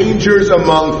the dangers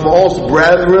among false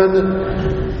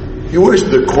brethren. You wish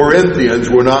the Corinthians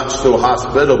were not so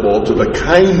hospitable to the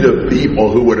kind of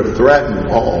people who would have threatened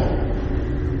Paul.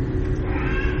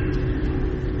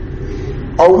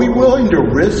 Are we willing to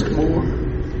risk more?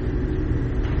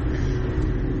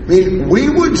 I mean, we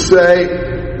would say,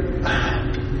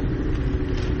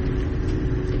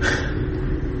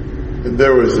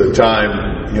 there was a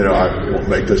time, you know, I won't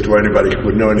make this to anybody who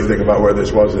would know anything about where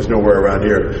this was. There's nowhere around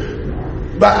here.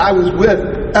 But I was with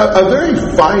a very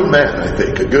fine man, I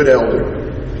think, a good elder.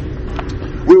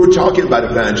 We were talking about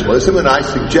evangelism, and I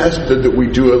suggested that we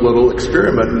do a little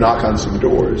experiment and knock on some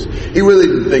doors. He really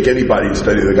didn't think anybody would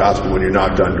study the gospel when you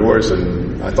knocked on doors,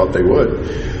 and I thought they would.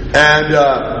 And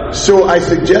so I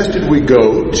suggested we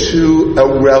go to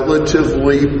a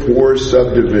relatively poor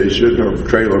subdivision or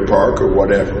trailer park or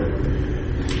whatever.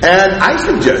 And I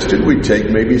suggested we take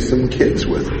maybe some kids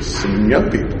with us, some young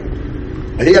people.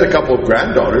 And he had a couple of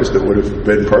granddaughters that would have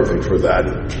been perfect for that.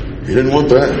 He didn't want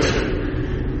that.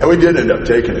 And we did end up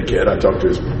taking a kid. I talked to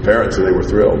his parents and they were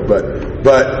thrilled.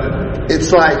 But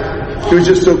it's like, he was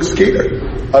just so scared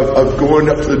of going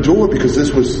up to the door because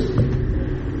this was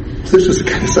the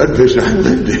kind of subdivision I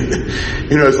lived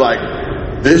in. You know, it's like,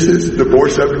 this is the poor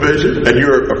subdivision and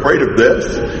you're afraid of this?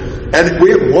 And we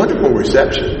had wonderful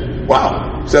reception.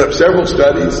 Wow. Set up several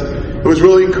studies. It was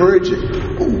really encouraging.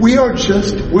 We're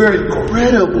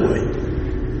incredibly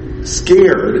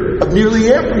scared of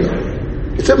nearly everything.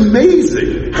 It's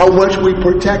amazing how much we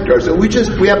protect ourselves.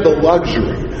 We have the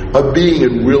luxury of being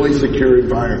in really secure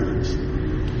environments.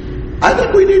 I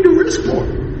think we need to risk more.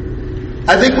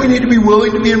 I think we need to be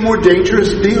willing to be in more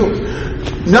dangerous deals.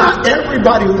 Not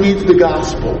everybody who needs the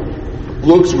gospel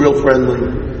looks real friendly.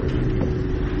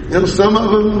 You know, some of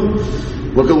them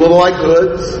look a little like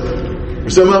hoods.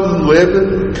 Some of them live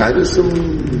in kind of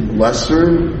some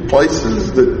lesser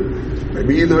places that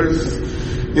maybe there's,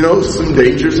 you know, some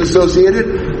dangers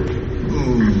associated.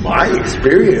 My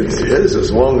experience is,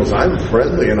 as long as I'm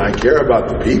friendly and I care about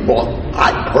the people,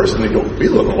 I personally don't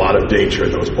feel a lot of danger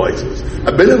in those places.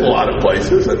 I've been in a lot of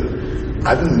places and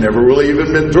I've never really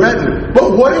even been threatened.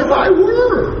 But what if I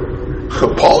were?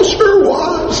 Paul sure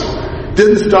was.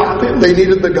 Didn't stop him. They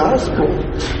needed the gospel.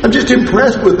 I'm just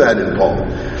impressed with that in Paul.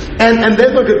 And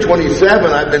then look at 27.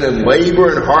 I've been in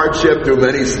labor and hardship through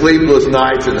many sleepless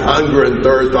nights and hunger and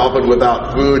thirst, often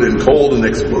without food and cold and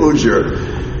exposure.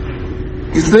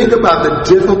 You think about the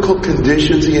difficult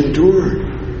conditions he endured.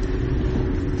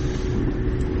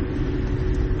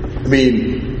 I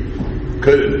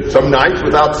mean, some nights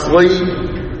without sleep,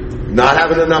 not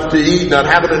having enough to eat, not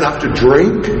having enough to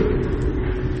drink.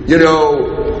 You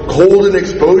know, cold and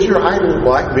exposure. I don't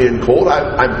like being cold.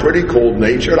 I'm pretty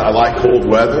cold-natured. I like cold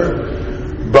weather.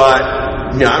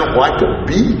 But, you know, I don't like to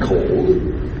be cold.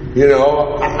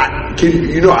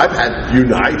 I've had a few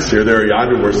nights here, there,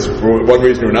 yonder, where for one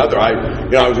reason or another,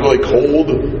 I was really cold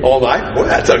all night. Boy,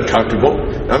 that's uncomfortable.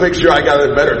 I make sure I got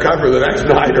a better cover the next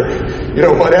night,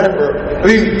 or whatever. I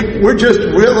mean, we're just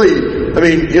really. When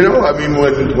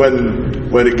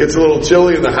it gets a little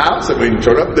chilly in the house,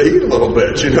 turn up the heat a little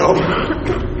bit.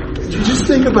 You just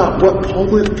think about what Paul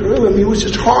went through. It was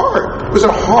just hard. It was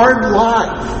a hard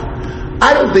life.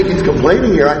 I don't think he's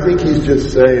complaining here. I think he's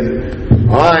just saying,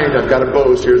 all right, I've got to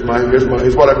boast. Here's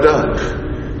what I've done.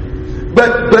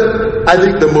 But I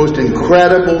think the most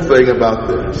incredible thing about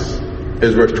this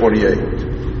is verse 28.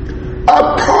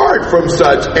 Apart from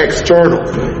such external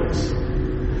things,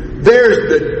 there's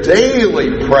the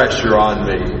daily pressure on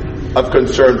me of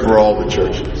concern for all the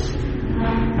churches.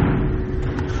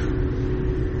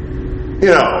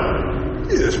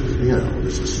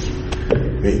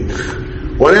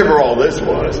 Whatever all this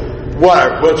was,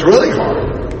 what's really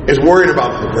hard is worrying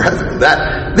about the brethren.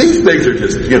 These things are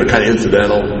just, kind of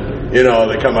incidental.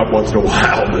 They come up once in a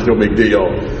while. There's no big deal.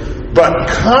 But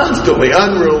constantly,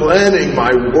 unrelenting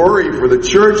my worry for the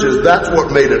churches, that's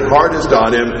what made it hardest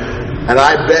on him. And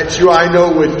I bet you I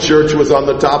know which church was on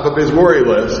the top of his worry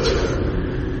list.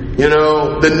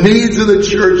 The needs of the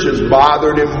churches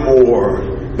bothered him more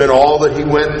than all that he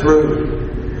went through.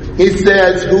 He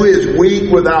says, who is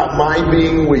weak without my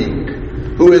being weak?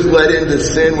 Who is led into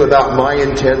sin without my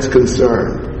intense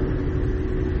concern?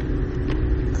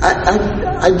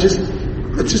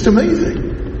 It's just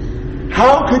amazing.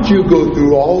 How could you go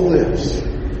through all this?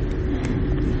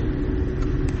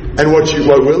 And what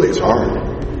really is hard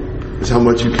is how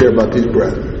much you care about these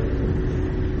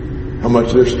brethren. How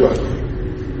much they're struggling.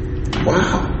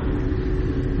 Wow.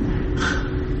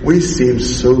 We seem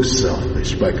so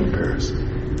selfish by comparison.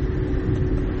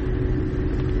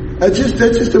 That's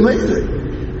just amazing.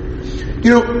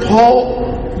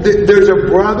 Paul, there's a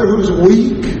brother who's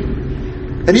weak,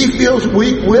 and he feels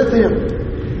weak with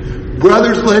him.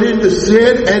 Brothers led into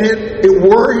sin, and it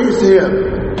worries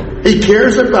him. He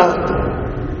cares about them.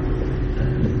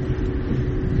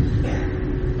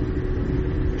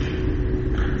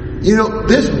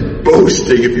 This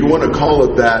boasting, if you want to call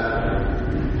it that,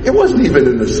 it wasn't even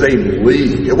in the same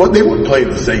league. They weren't playing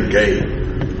the same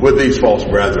game with these false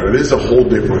brethren. It is a whole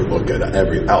different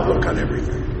outlook on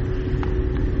everything.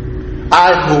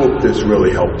 I hope this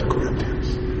really helped the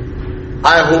Corinthians.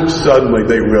 I hope suddenly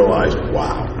they realized,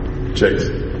 wow.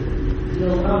 Jason. I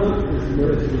look at this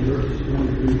list in verses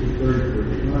 23 to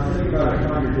 33. When I think about a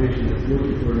congregation that's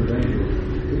looking for an evangelist,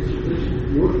 they should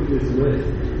look at this list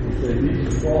and say, these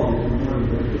are qualities we want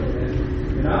to evangelist.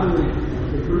 And I believe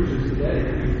the preachers today,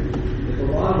 if a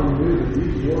lot of them knew that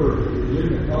these words were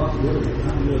legitimate possibilities,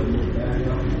 I'm willing to back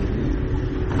up.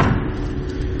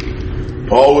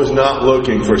 Paul was not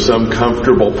looking for some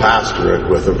comfortable pastorate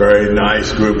with a very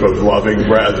nice group of loving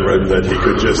brethren that he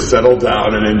could just settle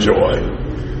down and enjoy.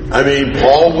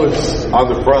 Paul was on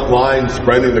the front line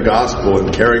spreading the gospel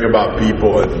and caring about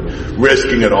people and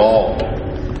risking it all.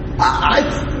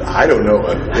 I don't know.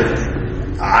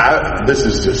 This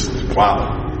is just,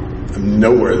 wow. I'm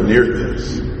nowhere near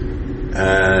this.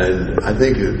 And I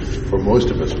think for most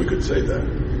of us we could say that.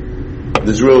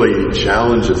 This really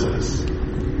challenges us.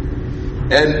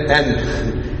 And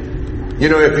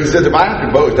if he says, if I have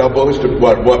to boast, I'll boast of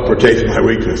what pertains to my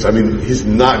weakness. He's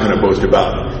not going to boast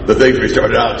about the things we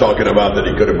started out talking about that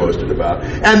he could have boasted about.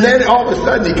 And then all of a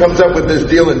sudden he comes up with this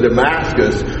deal in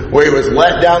Damascus where he was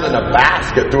let down in a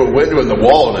basket through a window in the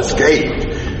wall and escaped.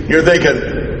 You're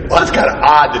thinking, well, that's kind of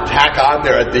odd to tack on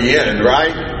there at the end,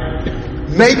 right?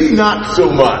 Maybe not so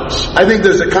much. I think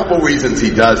there's a couple reasons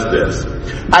he does this.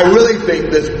 I really think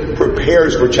this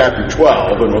prepares for chapter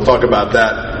 12, and we'll talk about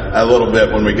that a little bit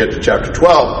when we get to chapter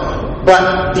 12.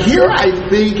 But here I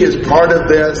think is part of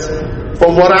this,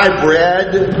 from what I've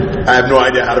read, I have no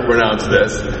idea how to pronounce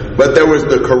this, but there was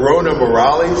the Corona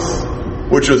Moralis,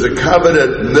 which was a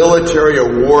coveted military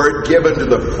award given to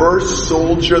the first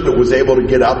soldier that was able to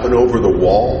get up and over the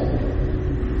wall.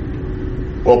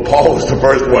 Well, Paul was the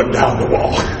first one down the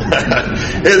wall.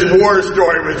 His war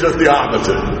story was just the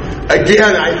opposite.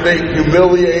 Again, I think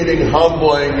humiliating,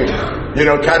 humbling,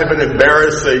 kind of an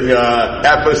embarrassing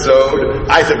episode.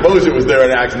 I suppose it was there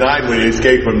in Acts 9 when he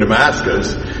escaped from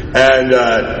Damascus. And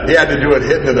he had to do it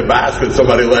hitting in the basket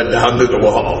somebody let down to the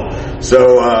wall.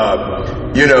 So,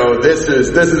 this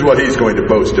is what he's going to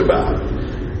boast about.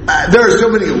 There are so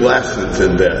many lessons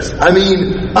in this.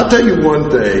 I'll tell you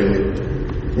one thing.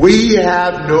 We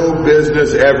have no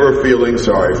business ever feeling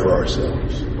sorry for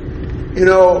ourselves.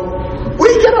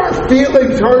 We get our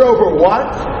feelings hurt over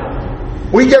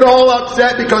what? We get all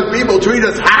upset because people treat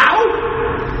us how?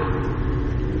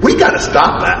 We got to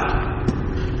stop that.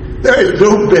 There is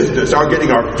no business our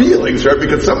getting our feelings hurt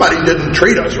because somebody didn't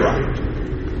treat us right.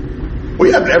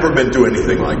 We have never been through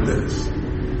anything like this.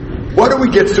 What do we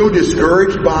get so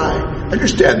discouraged by? I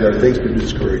understand there are things that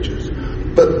discourage us.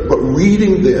 But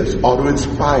reading this ought to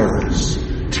inspire us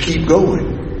to keep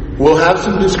going. We'll have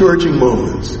some discouraging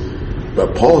moments,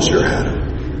 but Paul sure had them.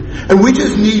 And we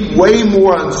just need way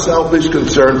more unselfish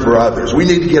concern for others. We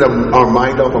need to get our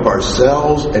mind off of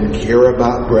ourselves and care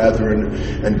about brethren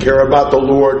and care about the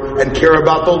Lord and care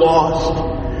about the lost.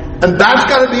 And that's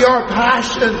got to be our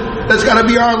passion. That's got to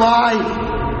be our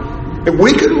life. If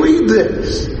we could read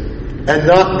this and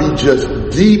not be just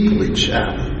deeply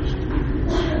challenged,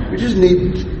 we just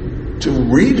need to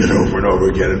read it over and over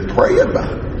again and pray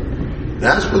about it. And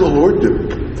ask for the Lord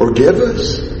to forgive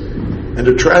us and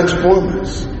to transform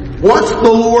us. What's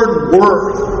the Lord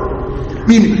worth? I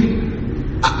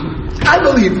mean, I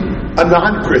believe a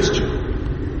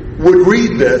non-Christian would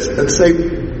read this and say,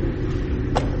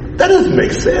 that doesn't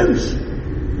make sense.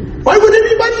 Why would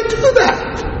anybody do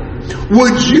that?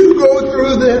 Would you go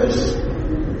through this?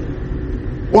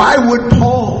 Why would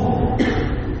Paul?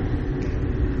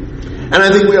 And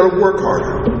I think we ought to work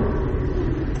harder.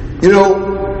 You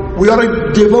know, we ought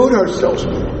to devote ourselves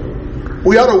more.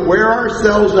 We ought to wear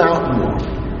ourselves out more.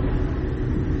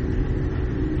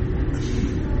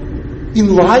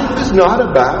 Life is not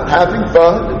about having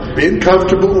fun and being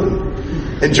comfortable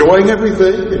and enjoying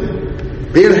everything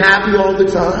and being happy all the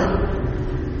time.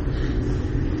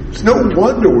 It's no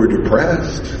wonder we're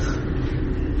depressed.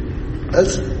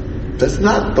 That's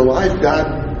not the life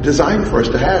God designed for us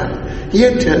to have. He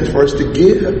intends for us to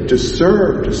give, to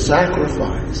serve, to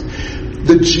sacrifice.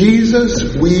 The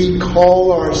Jesus we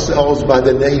call ourselves by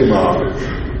the name of,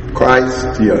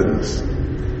 Christians,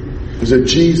 was a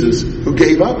Jesus who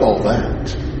gave up all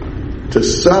that to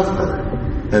suffer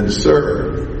and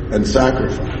serve and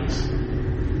sacrifice.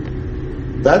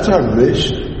 That's our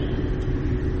mission.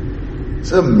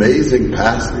 It's an amazing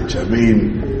passage. I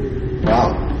mean,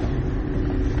 wow.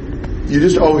 You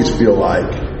just always feel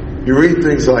like you read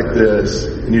things like this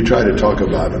and you try to talk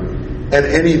about them, and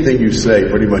anything you say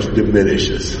pretty much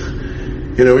diminishes.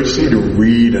 You know, we just need to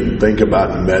read and think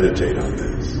about and meditate on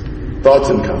this. Thoughts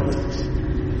and comments?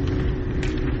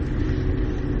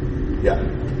 Yeah. In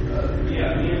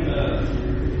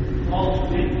Paul's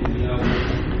thinking,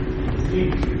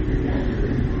 seems to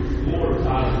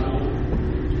glorify the Lord.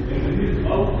 And when he's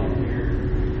boasting here,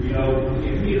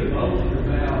 if he had boasted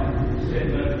about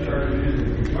setting up churches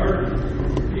and conversions,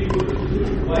 he would have put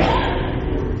away the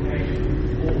glorification of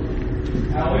the Lord.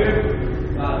 However,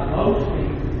 by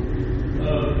boasting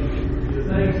of the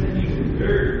things that he's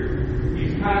endured,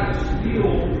 he's kind of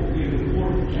still giving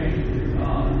glorification to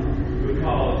God.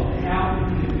 Because how can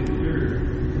he endure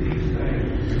these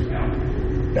things without the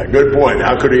Lord? Yeah, good point.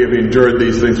 How could he have endured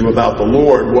these things without the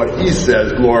Lord? What he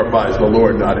says glorifies the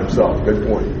Lord, not himself. Good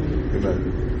point. Amen.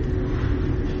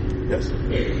 Yes.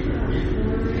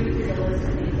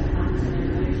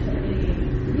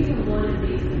 Even one of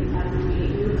these things happened to me,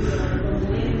 it would be like a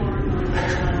landmark moment in my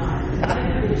life. I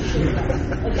never did shit.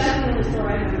 Like that's another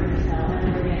story I never to tell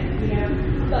ever again,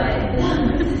 But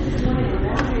this is just one of the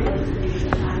laundry list things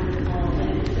that happened to Paul, and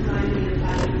it just reminded me of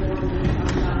back before when we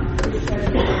talked about his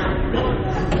treasure and all of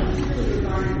that. It's really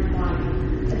regarding his body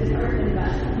as an earthen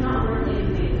vessel, not worth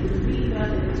anything. It was beaten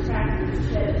up, it was cracked, it was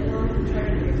shed, as long as the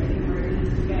treasure is taken where it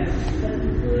needs to go. But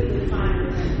completely fine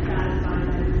with him, satisfied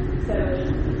him. So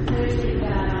finishing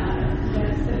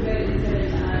that's so good and good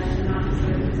to not be so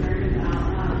concerned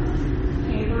about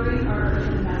pampering our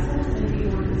earthen vessels and be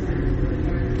more concerned with the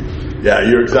treasure. Yeah,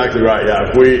 you're exactly right. Yeah,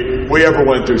 if we ever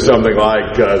went through something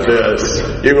like this,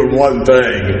 even one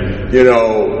thing,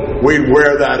 we'd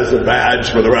wear that as a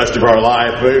badge for the rest of our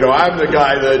life. I'm the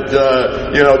guy that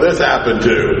this happened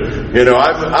to.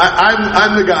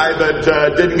 I'm the guy that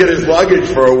didn't get his luggage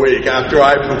for a week after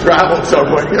I traveled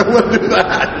somewhere. We'll do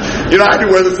that. I had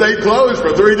to wear the same clothes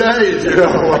for 3 days.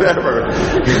 Whatever.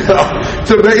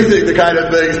 It's amazing the kind of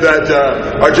things that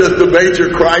are just the major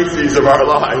crises of our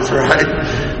lives, right?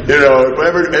 If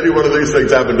ever any one of these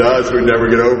things happened to us, we'd never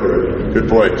get over it. Good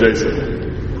point, Jason.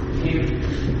 If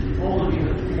only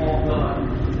because Paul felt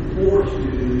forced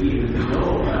to even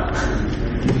know about these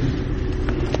things,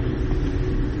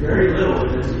 very little of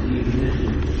this is even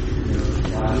mentioned.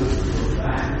 Why he was put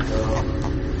back. So,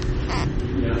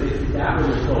 that was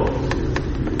his focus.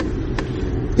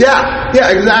 Yeah,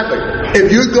 exactly. If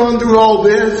you'd gone through all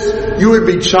this, you would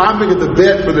be chomping at the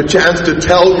bit for the chance to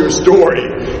tell your story,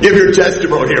 give your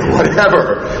testimony or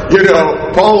whatever.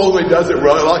 Paul only does it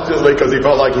reluctantly because he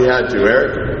felt like he had to.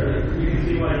 Eric? You can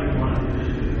see why he wanted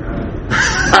to do it, right?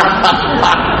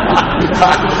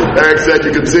 Eric said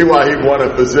you can see why he'd want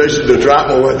a physician to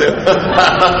travel with him.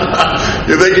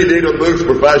 You think he needed Luke's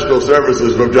professional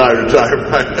services from time to time,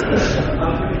 right?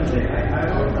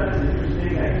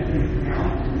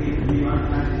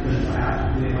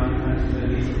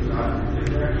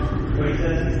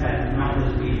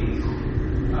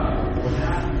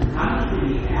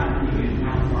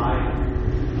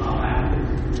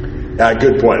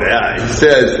 Good point. Yeah, he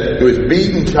says he was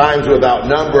beaten times without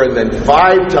number, and then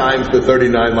 5 times the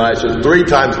 39 lashes, 3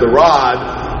 times the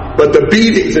rod. But the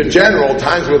beatings in general,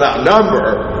 times without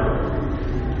number.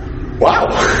 Wow.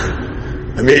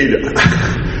 I mean,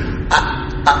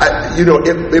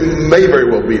 it may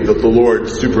very well be that the Lord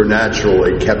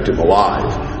supernaturally kept him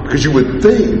alive, because you would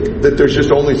think that there's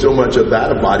just only so much of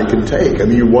that a body can take. I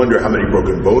mean, you wonder how many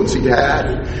broken bones he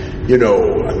had.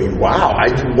 Wow, I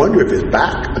wonder if his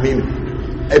back,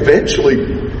 eventually,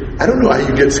 I don't know how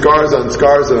you get scars on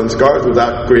scars and on scars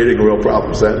without creating a real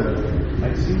problem, Sam.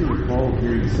 I seem to recall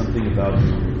hearing something about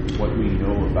what we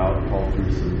know about Paul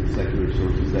through some secular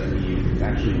sources, that he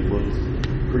actually looked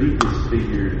pretty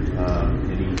disfigured,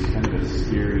 and he was kind of a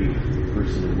scary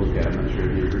person to look at. I'm not sure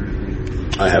if you heard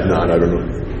anything. I have not, I don't know.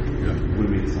 Yeah. Would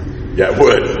it make sense? Yeah, it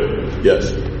would.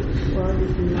 Yes. Well, this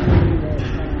is something that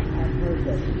I've heard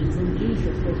that when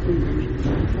Jesus was beaten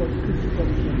before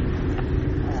crucifixion,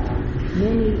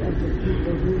 many of the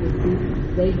people who were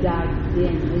beaten, they died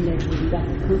then when they got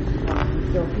crucified.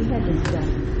 So if he had been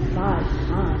done 5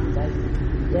 times, I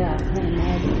can't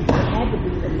imagine. It had to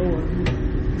be the Lord.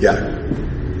 Yeah.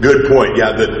 Good point.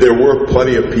 Yeah, that there were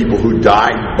plenty of people who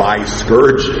died by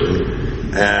scourging,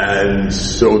 and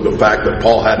so the fact that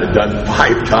Paul had it done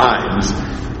 5 times,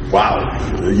 wow,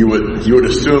 you would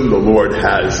assume the Lord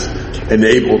has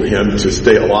enabled him to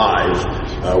stay alive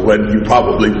when you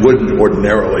probably wouldn't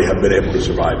ordinarily have been able to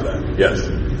survive that. Yes.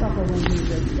 When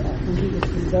he was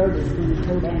converted, when he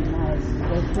told Ananias to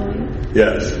go to him.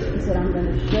 Yes. He said, "I'm going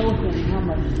to show him how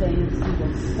much things he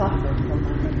will suffer for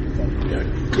my name's sake." Yeah.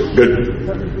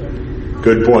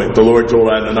 Good point. The Lord told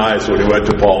Ananias when he went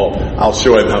to Paul, "I'll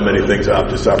show him how many things I have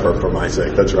to suffer for my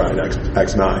sake." That's right,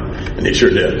 Acts 9. And he sure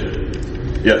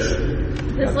did. Yes?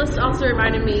 This list also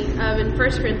reminded me of in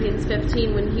 1 Corinthians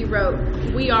 15 when he wrote,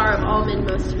 "We are of all men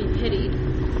most to be pitied."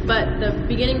 But the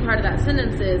beginning part of that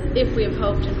sentence is, "if we have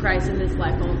hoped in Christ in this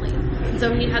life only."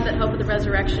 So he had that hope of the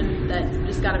resurrection that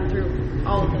just got him through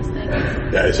all of those things.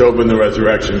 Yeah, his hope in the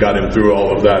resurrection got him through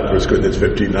all of that. 1 Corinthians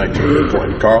 15:19. Good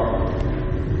point. Carl?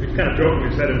 It's kind of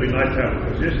jokingly said it'd be nice to have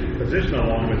a physician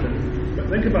along with him. But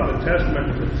think about the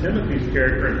testament to Timothy's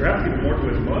character, and perhaps even more to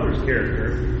his mother's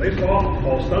character. They saw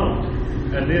Paul stoned,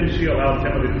 and then she allowed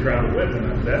Timothy to travel with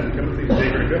him. After that, Timothy's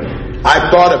bigger and good. I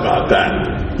thought about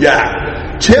that.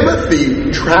 Yeah.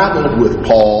 Timothy traveled with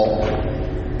Paul,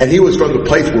 and he was from the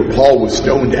place where Paul was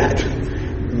stoned at.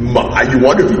 You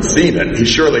wonder if he'd seen it. He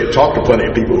surely had talked to plenty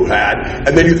of people who had.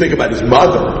 And then you think about his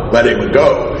mother letting him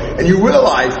go. And you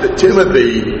realize that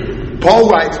Timothy, Paul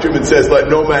writes to him and says, "Let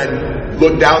no man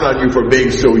look down on you for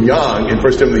being so young," in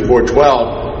 1 Timothy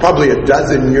 4:12, probably a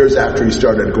dozen years after he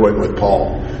started going with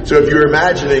Paul. So if you're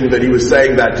imagining that he was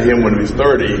saying that to him when he was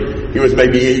 30, he was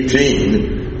maybe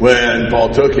 18 when Paul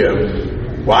took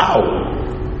him. Wow.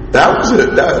 That was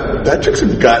it. That took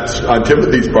some guts on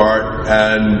Timothy's part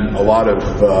and a lot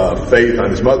of faith on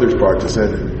his mother's part to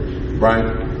send him.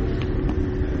 Brian?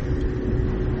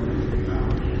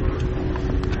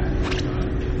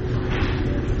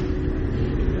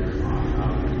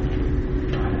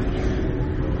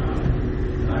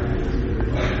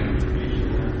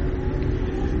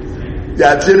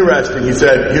 Yeah, it's interesting. He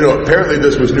said, apparently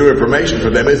this was new information for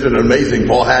them. Isn't it amazing?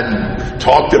 Paul hadn't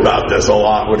talked about this a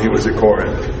lot when he was at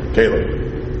Corinth. Caleb.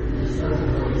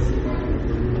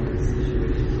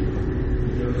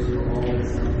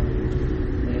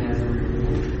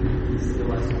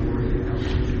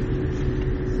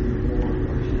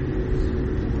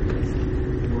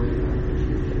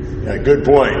 Yeah, good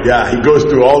point. Yeah, he goes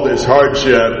through all this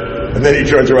hardship, and then he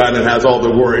turns around and has all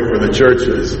the worry for the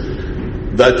churches.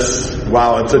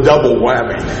 Wow, it's a double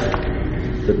whammy.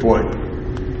 Good point.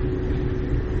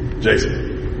 Jason.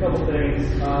 A couple things.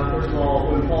 First of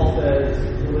all, when Paul says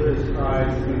to live is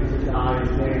Christ and to die is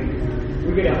gain,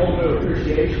 we get a whole new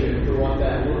appreciation for what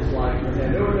that looks like for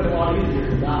him. It would have been a lot easier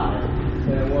to die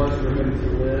than it was for him to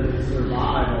live and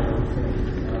survive all those things.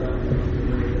 That was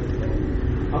really difficult.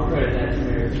 I'll credit that to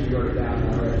Mary. She wrote it down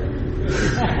already.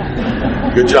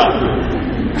 Good job.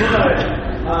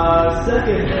 But,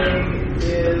 second thing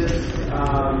is,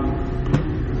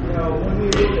 when we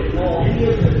look at Paul, he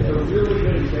is a really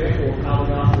good example of how the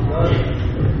gospel does.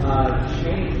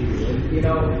 change you. And, you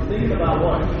know, thinking about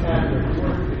what he had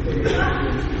before he became a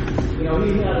Christian, you know, he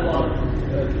had a lot of,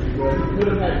 he could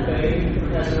have had fame, he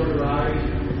could have had notoriety,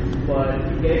 but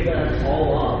he gave that all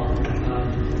up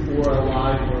for a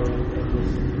life of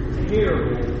this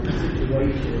terrible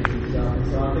situation and stuff. And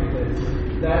so I think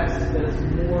that's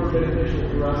more beneficial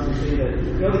for us to see that,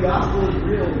 you know, the gospel is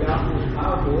real, the gospel is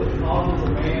powerful. It causes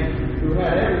a man who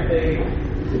had everything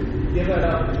to give that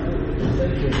up to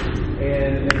position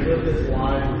and live this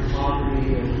life of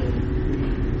poverty and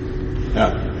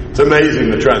yeah. It's amazing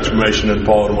the transformation in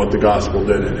Paul and what the gospel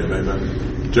did in him.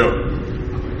 Amen. Joe.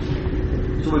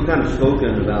 So we've kind of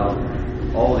spoken about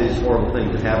all these horrible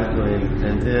things that happened to him,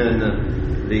 and then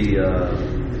the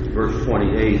verse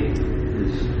 28,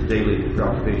 his daily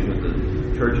preoccupation with the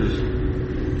churches.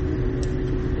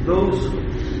 Those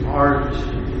aren't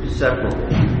separable.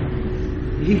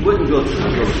 He wouldn't go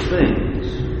through those things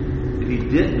if he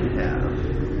didn't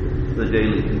have the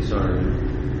daily concern.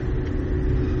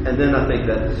 And then I think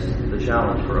that's the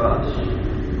challenge for us.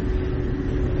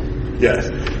 Yes.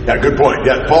 Yeah, good point.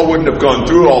 Yeah, Paul wouldn't have gone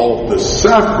through all the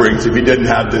sufferings if he didn't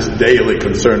have this daily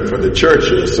concern for the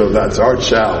churches. So that's our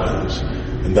challenge,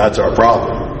 and that's our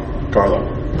problem. Carlo.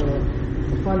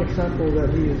 A fine example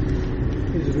that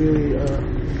he's really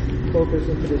focused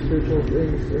into the spiritual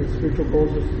things and spiritual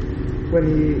goals is when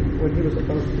he was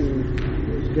about to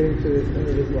getting to the end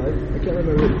of his life. I can't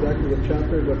remember exactly the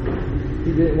chapter, but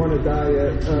he didn't want to die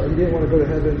yet. He didn't want to go to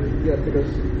heaven yet because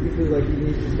he feels like he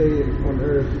needs to stay on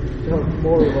earth to help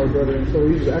more of our brethren. So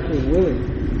he was actually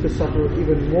willing to suffer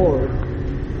even more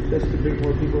just to bring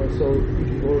more people in so he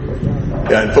can glorify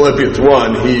God. Yeah, in Philippians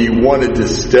 1, he wanted to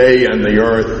stay on the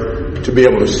earth to be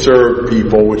able to serve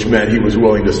people, which meant he was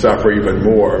willing to suffer even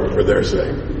more for their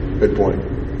sake. Good point.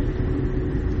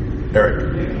 Eric.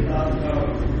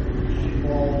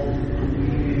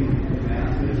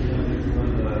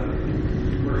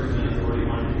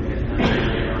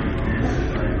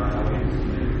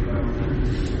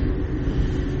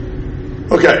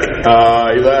 Okay,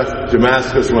 he left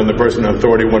Damascus when the person in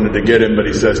authority wanted to get him, but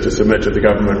he says to submit to the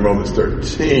government in Romans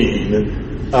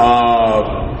 13.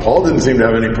 Paul didn't seem to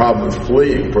have any problem with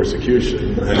fleeing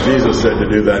persecution, and Jesus said to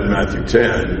do that in Matthew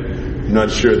 10. I'm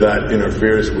not sure that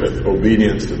interferes with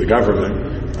obedience to the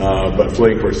government, but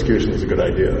fleeing persecution is a good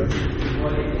idea.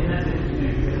 Well, and that's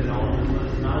interesting because it all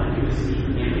was not that he was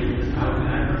seeking anything out of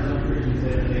that. Some Christians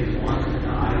say that they want to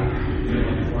die, you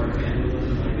know, for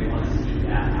evangelism, like they want to seek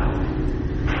that out.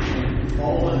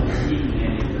 Paul wasn't seeking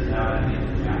any of this out at the end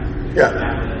of the chapter.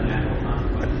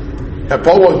 Yeah,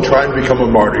 Paul wasn't trying to become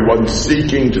a martyr. He wasn't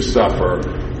seeking to suffer,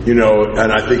 you know,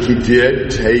 and I think he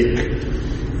did take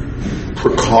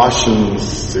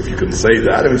precautions, if you can say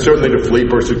that. I mean, certainly to flee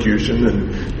persecution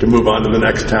and to move on to the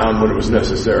next town when it was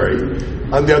necessary.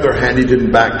 On the other hand, he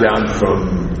didn't back down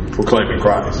from proclaiming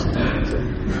Christ.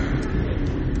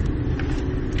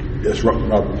 Yes,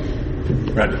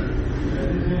 Randy.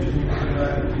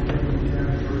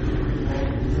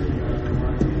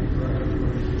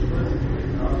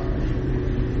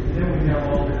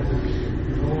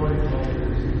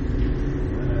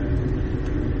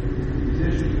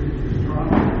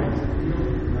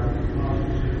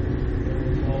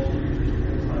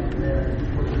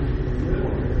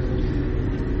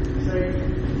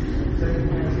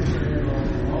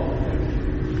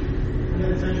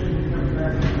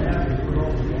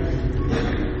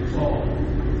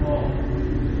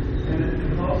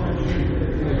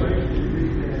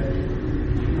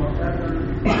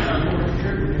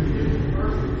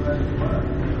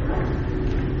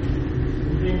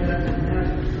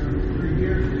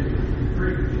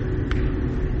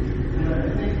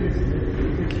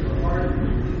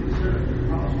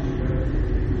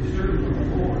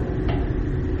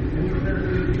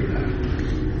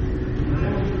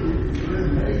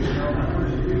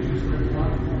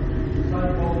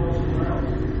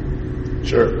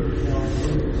 Sure.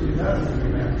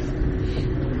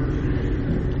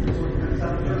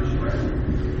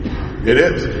 It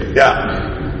is,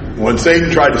 yeah. When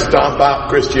Satan tried to stomp out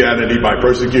Christianity by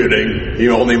persecuting, he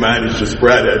only managed to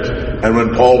spread it. And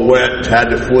when Paul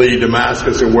had to flee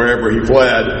Damascus or wherever he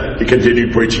fled, he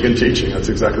continued preaching and teaching. That's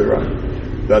exactly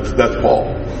right. That's Paul.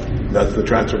 That's the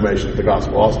transformation of the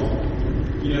gospel also.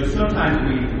 You know, sometimes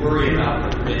we worry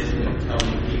about the risk of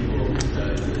telling people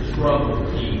the trouble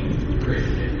of being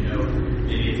Christian. You know,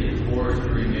 maybe it's a divorce or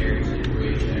remarriage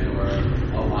situation or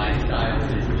a lifestyle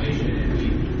situation, and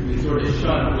we sort of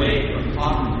shun away from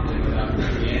talking to them about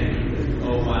Christianity because,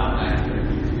 oh wow, that's going to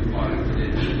be too hard for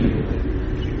them to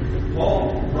deal.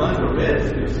 Paul runs a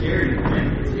risk of scaring the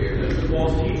Corinthians here. The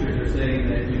false teachers are saying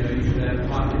that, you know, you should have a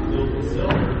pocket filled with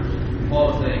silver. Paul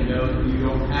is saying,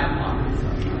 don't have pockets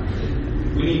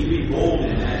sometimes. We need to be bold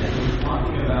in that. And when we're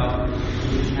talking about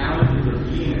the challenges of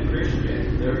being a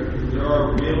Christian, there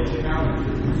are real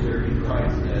challenges in serving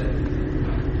Christ that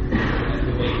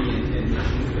the way He intended to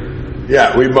serve.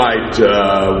 Yeah, we might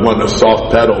want to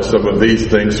soft pedal some of these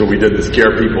things so we didn't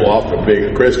scare people off from being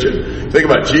a Christian. Think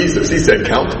about Jesus. He said,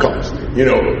 count the cost.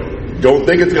 Don't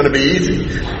think it's going to be easy.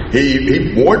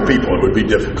 He warned people it would be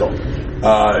difficult.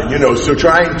 So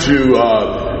trying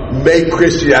to make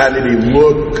Christianity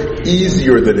look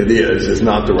easier than it is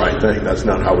not the right thing. That's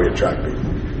not how we attract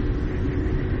people.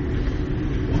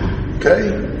 Okay,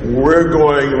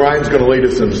 Ryan's going to lead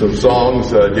us in some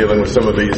songs dealing with some of these